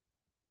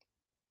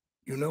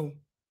 You know,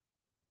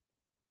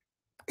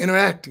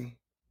 interacting.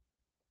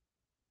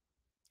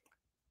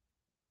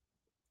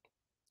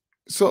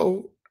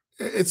 So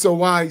it's a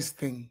wise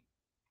thing,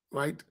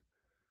 right?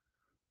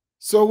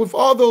 So with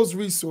all those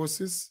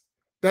resources,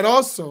 that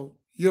also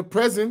your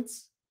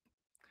presence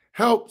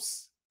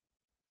helps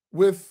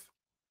with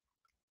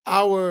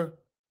our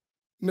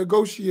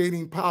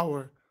negotiating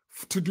power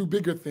to do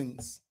bigger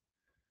things,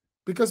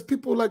 because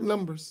people like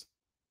numbers,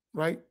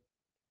 right?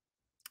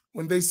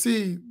 When they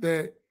see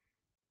that,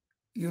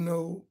 you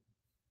know,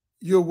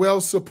 you're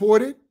well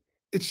supported,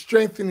 it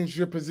strengthens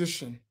your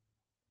position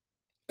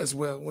as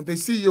well. When they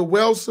see you're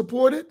well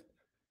supported,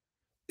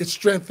 it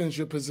strengthens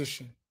your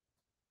position.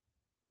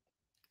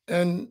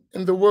 And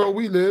in the world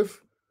we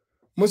live,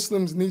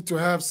 Muslims need to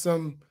have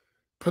some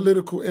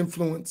political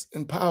influence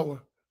and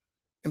power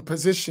and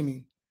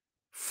positioning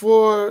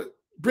for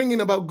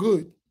bringing about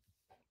good.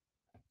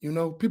 You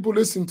know, people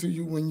listen to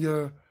you when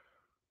you're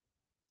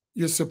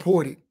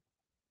supported,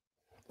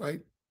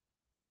 right?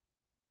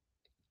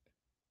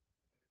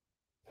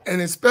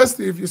 And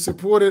especially if you're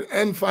supported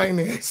and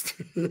financed,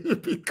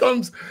 it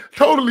becomes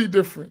totally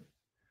different.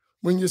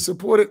 When you're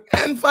supported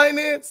and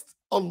financed,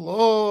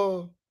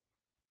 Allah,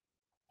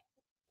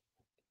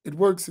 it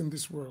works in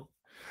this world.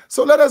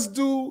 So let us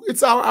do,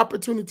 it's our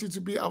opportunity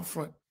to be out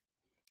front.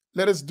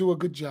 Let us do a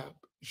good job,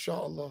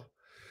 inshallah.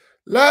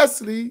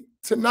 Lastly,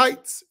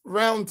 tonight's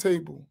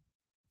roundtable.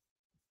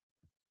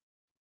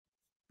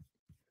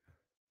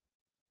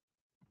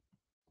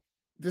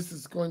 This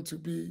is going to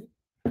be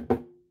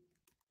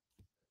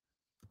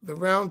the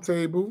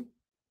roundtable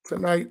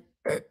tonight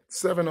at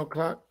 7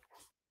 o'clock.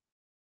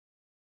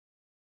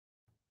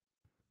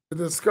 The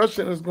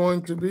discussion is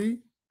going to be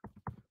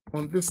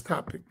on this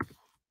topic.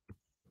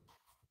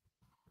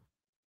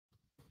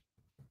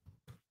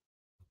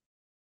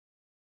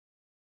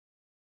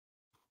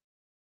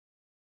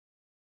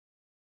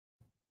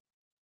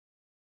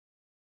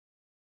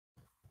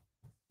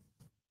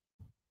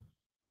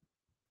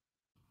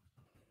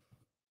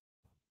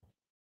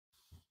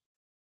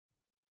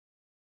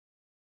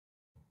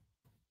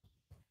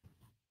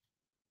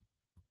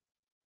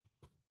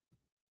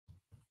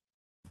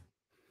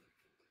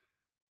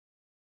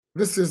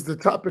 This is the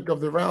topic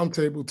of the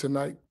roundtable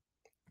tonight.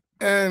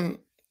 And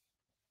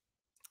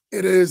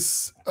it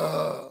is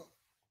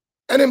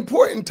an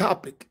important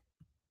topic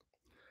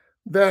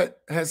that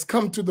has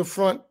come to the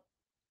front,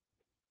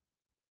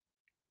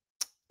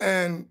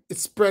 and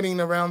it's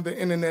spreading around the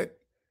internet.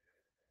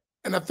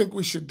 And I think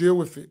we should deal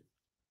with it,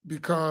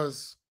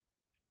 because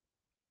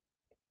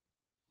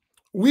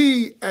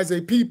we as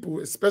a people,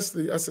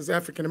 especially us as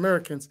African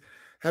Americans,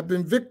 have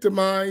been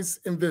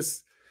victimized in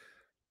this.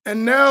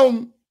 And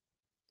now,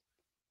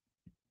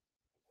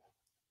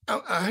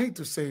 I hate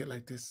to say it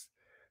like this,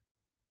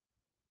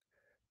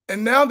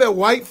 and now that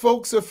white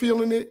folks are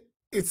feeling it,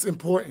 it's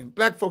important.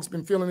 Black folks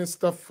been feeling this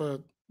stuff for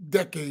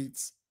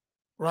decades,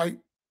 right?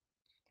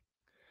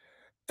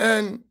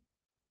 And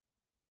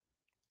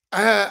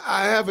I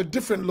have a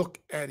different look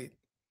at it.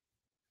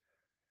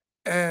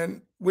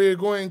 And we're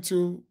going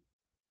to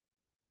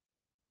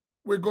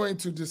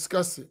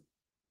discuss it.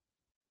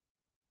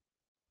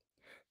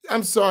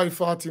 I'm sorry,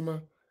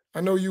 Fatima.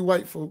 I know you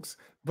white folks,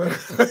 but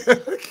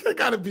I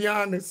gotta be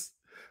honest.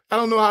 I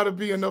don't know how to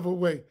be another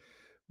way,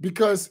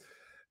 because,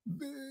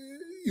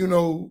 you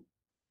know,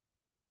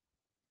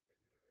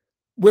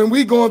 when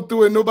we going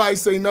through it, nobody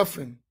say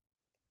nothing.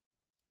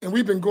 And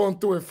we've been going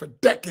through it for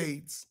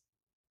decades.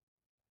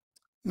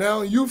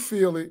 Now you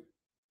feel it.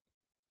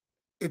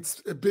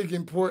 It's a big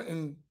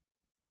important,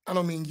 I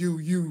don't mean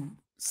you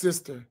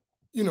sister,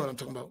 you know what I'm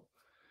talking about.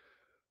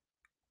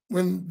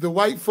 When the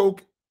white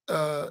folk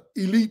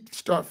elite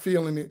start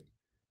feeling it,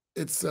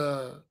 it's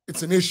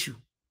an issue.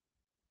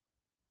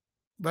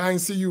 But I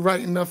ain't see you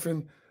writing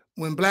nothing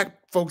when black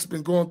folks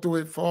been going through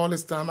it for all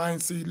this time. I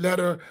ain't see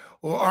letter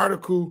or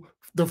article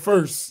the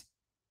first.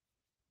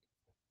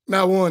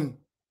 Not one.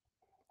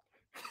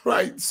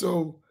 Right?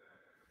 So,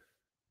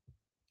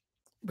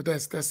 but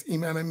that's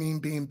Imam Amin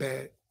being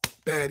bad.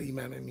 Bad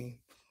Imam Amin.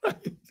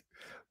 Right?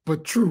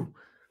 But true.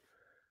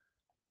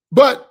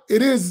 But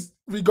it is,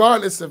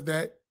 regardless of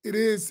that, it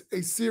is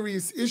a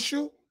serious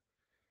issue.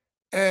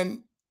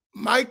 And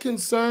my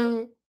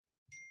concern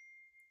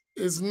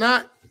is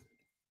not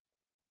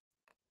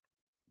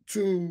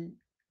to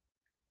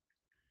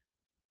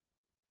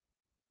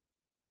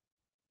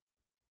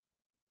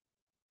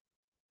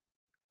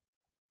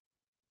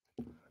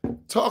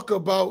talk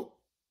about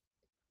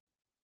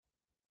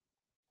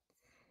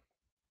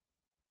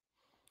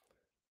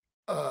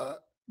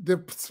the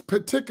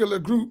particular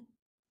group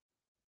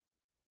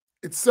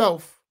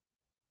itself,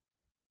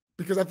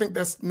 because I think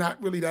that's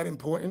not really that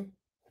important,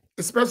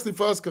 especially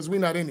for us because we're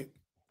not in it.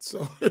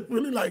 So it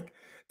really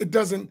it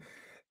doesn't,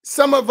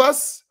 some of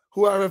us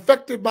who are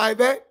affected by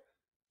that,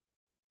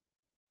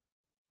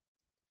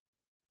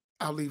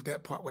 I'll leave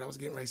that part what I was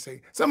getting ready to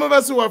say. Some of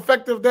us who are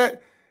affected by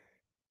that,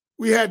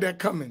 we had that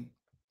coming.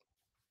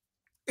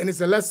 And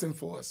it's a lesson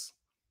for us.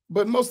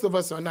 But most of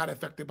us are not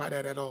affected by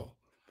that at all.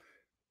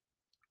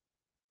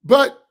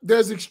 But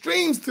there's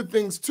extremes to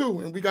things too,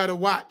 and we got to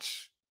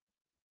watch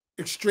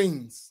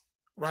extremes,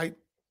 right?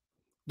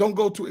 Don't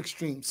go to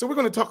extremes. So we're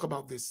going to talk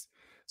about this.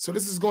 So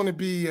this is going to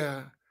be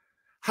a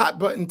hot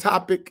button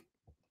topic.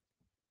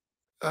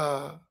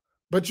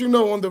 But you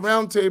know, on the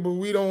round table,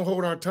 we don't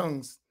hold our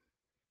tongues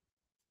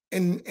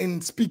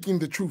in speaking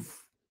the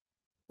truth,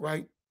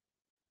 right?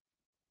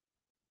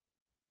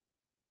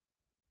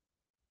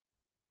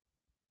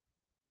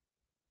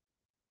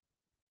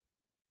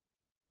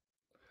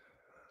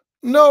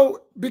 No,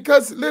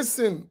 because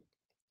listen,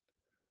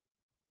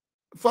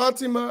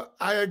 Fatima,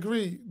 I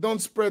agree.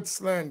 Don't spread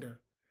slander.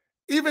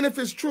 Even if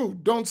it's true,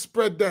 don't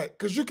spread that.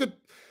 Because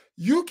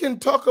you can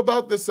talk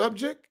about the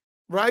subject,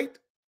 right?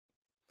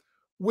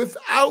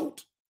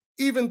 Without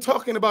even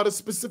talking about a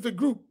specific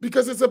group,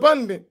 because it's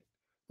abundant,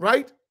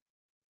 right?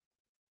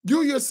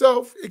 You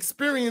yourself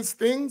experienced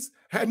things,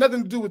 had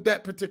nothing to do with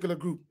that particular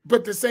group,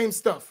 but the same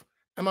stuff.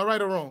 Am I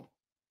right or wrong?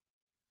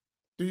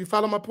 Do you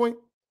follow my point?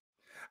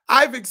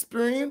 I've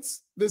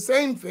experienced the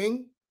same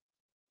thing.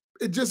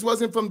 It just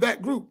wasn't from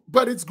that group,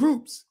 but it's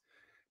groups.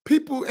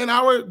 People in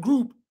our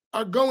group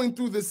are going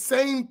through the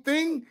same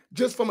thing,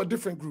 just from a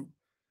different group.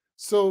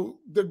 So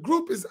the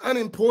group is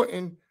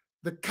unimportant.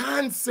 The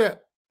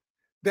concept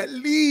that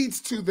leads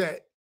to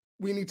that,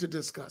 we need to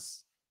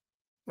discuss,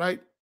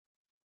 right?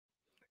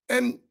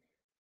 And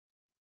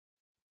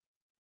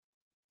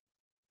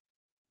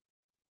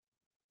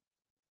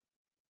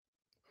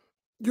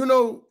you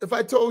know, if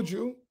I told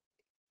you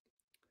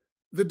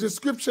the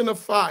description of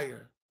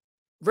fire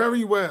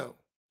very well,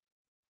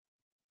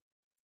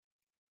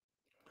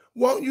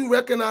 won't you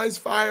recognize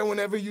fire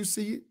whenever you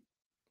see it?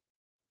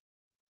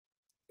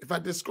 If I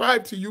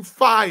describe to you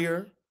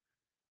fire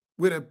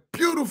with a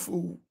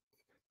beautiful,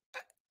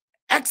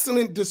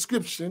 excellent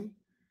description,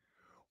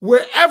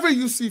 wherever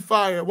you see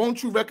fire,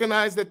 won't you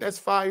recognize that that's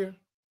fire?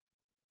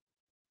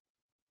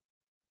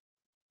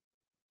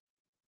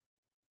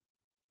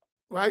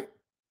 Right?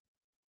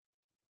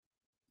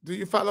 Do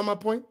you follow my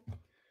point?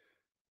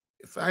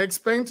 If I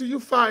explain to you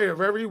fire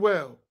very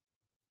well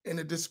in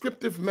a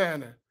descriptive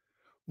manner,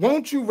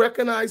 won't you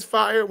recognize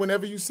fire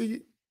whenever you see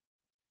it?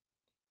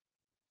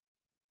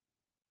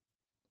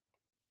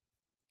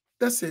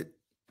 That's it.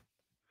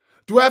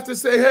 Do I have to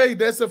say, hey,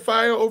 that's a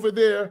fire over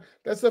there,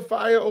 that's a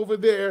fire over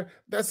there,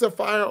 that's a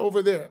fire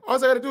over there? All I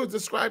got to do is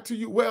describe to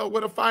you well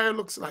what a fire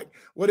looks like,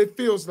 what it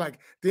feels like,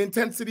 the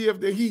intensity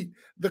of the heat,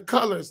 the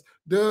colors,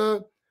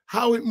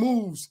 how it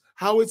moves,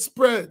 how it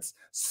spreads,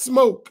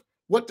 smoke,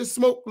 what the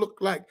smoke look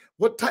like,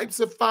 what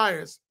types of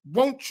fires.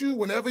 Won't you,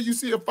 whenever you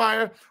see a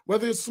fire,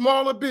 whether it's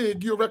small or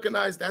big, you'll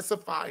recognize that's a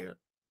fire.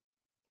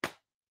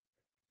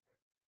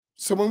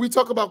 So when we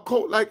talk about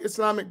cult-like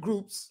Islamic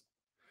groups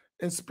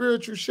and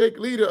spiritual sheikh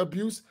leader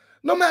abuse,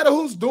 no matter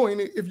who's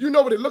doing it, if you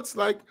know what it looks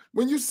like,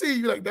 when you see,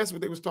 you're like, that's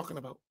what they was talking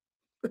about,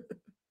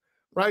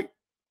 right?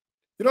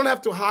 You don't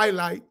have to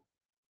highlight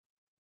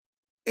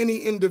any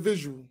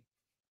individual,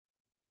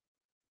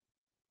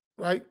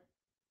 right?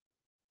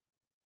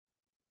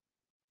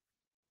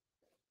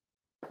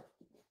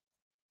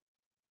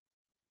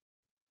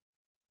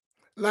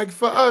 Like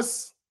for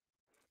us,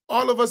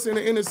 all of us in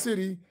the inner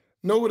city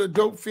know what a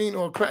dope fiend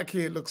or a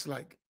crackhead looks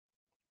like.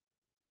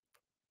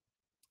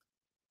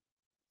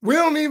 We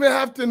don't even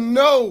have to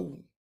know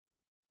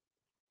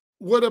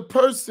what a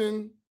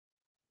person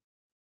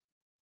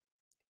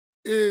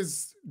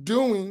is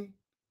doing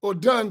or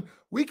done.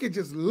 We could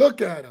just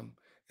look at them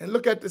and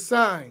look at the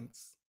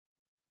signs,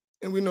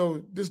 and we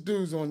know this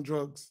dude's on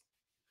drugs,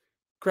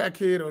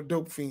 crackhead or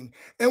dope fiend.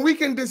 And we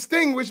can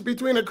distinguish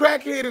between a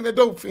crackhead and a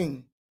dope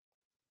fiend.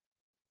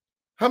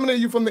 How many of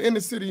you from the inner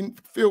city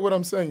feel what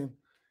I'm saying?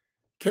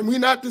 Can we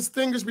not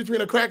distinguish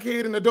between a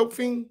crackhead and a dope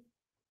fiend?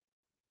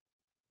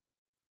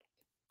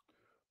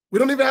 We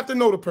don't even have to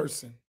know the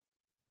person.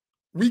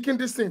 We can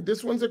distinguish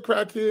this one's a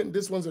crackhead and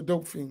this one's a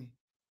dope fiend.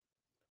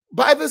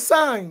 By the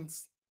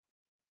signs.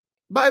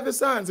 By the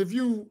signs. If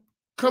you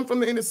come from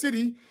the inner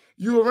city,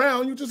 you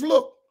around, you just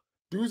look.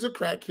 Dude's a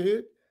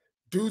crackhead,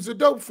 dude's a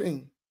dope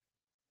fiend.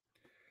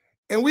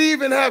 And we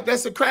even have,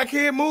 that's a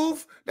crackhead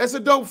move, that's a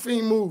dope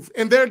fiend move.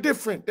 And they're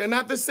different, they're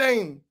not the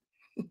same.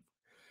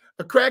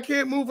 A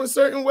crackhead move a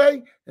certain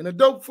way and a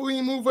dope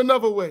fiend move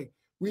another way.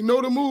 We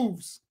know the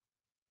moves.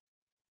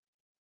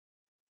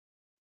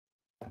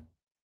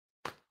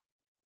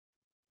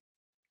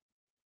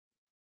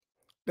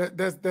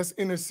 That's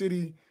inner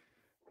city,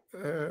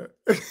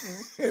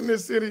 inner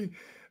city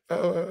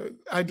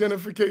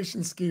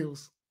identification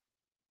skills.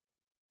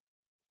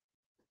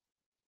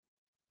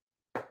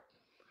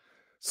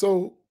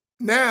 So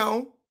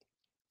now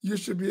you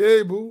should be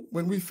able,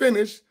 when we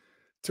finish,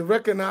 to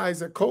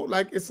recognize a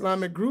cult-like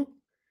Islamic group,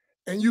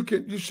 and you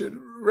should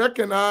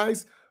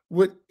recognize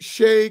what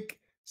sheikh,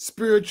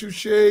 spiritual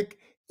sheikh,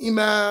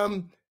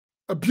 imam,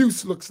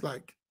 abuse looks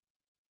like.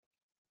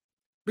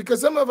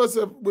 Because some of us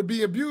would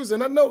be abused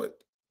and don't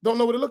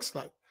know what it looks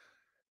like.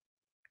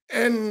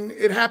 And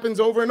it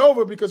happens over and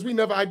over because we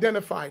never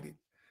identified it.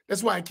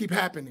 That's why it keeps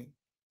happening,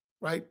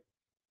 right?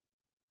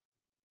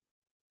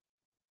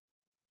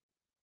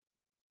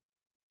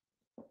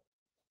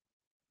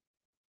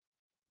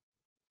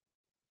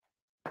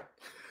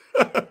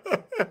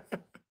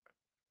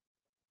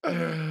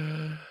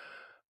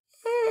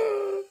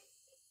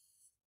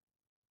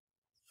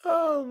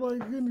 Oh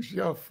my goodness,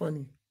 y'all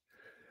funny.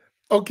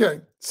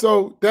 Okay,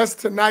 so that's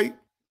tonight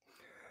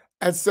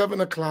at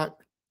 7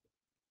 o'clock.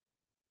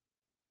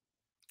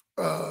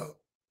 And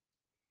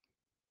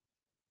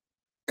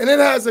it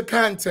has a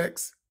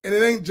context, and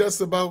it ain't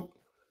just about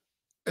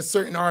a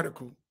certain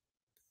article.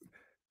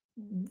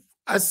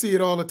 I see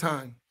it all the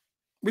time.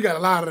 We got a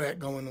lot of that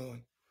going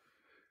on,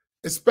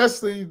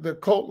 especially the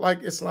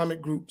cult-like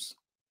Islamic groups.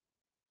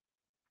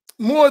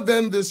 More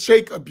than the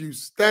sheikh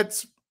abuse.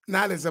 That's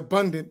not as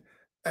abundant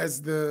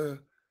as the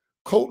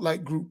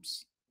cult-like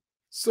groups.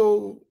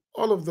 So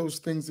all of those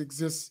things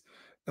exist,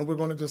 and we're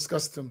going to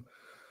discuss them.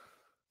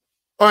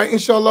 All right,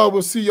 inshallah,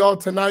 we'll see y'all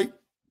tonight.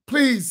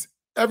 Please,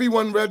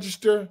 everyone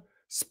register,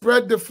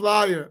 spread the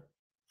flyer.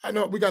 I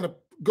know we got to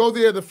go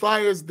there. The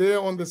flyer is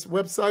there on this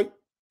website.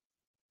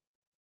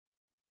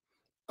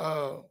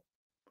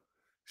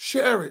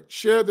 Share it,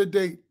 share the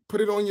date,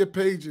 put it on your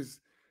pages.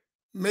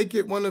 Make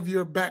it one of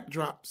your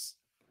backdrops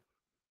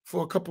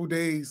for a couple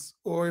days,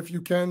 or if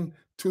you can,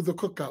 to the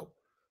cookout,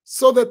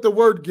 so that the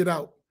word get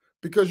out.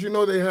 Because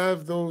they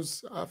have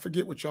those, I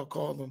forget what y'all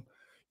call them,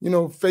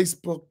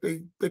 Facebook,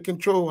 they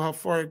control how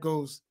far it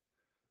goes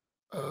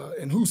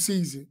and who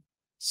sees it.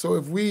 So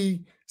if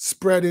we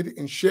spread it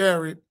and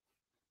share it,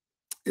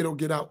 it'll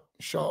get out,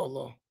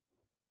 inshallah,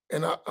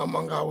 and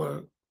among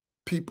our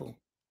people.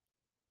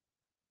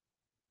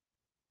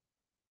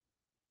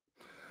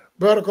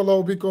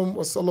 Barakallahu bikum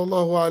wa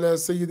sallallahu ala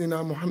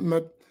Sayyidina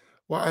Muhammad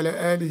wa ala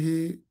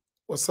alihi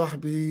wa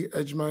sahbihi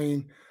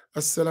ajma'in.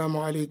 Assalamu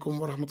alaikum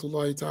wa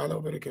rahmatullahi ta'ala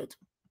wa barakatuh.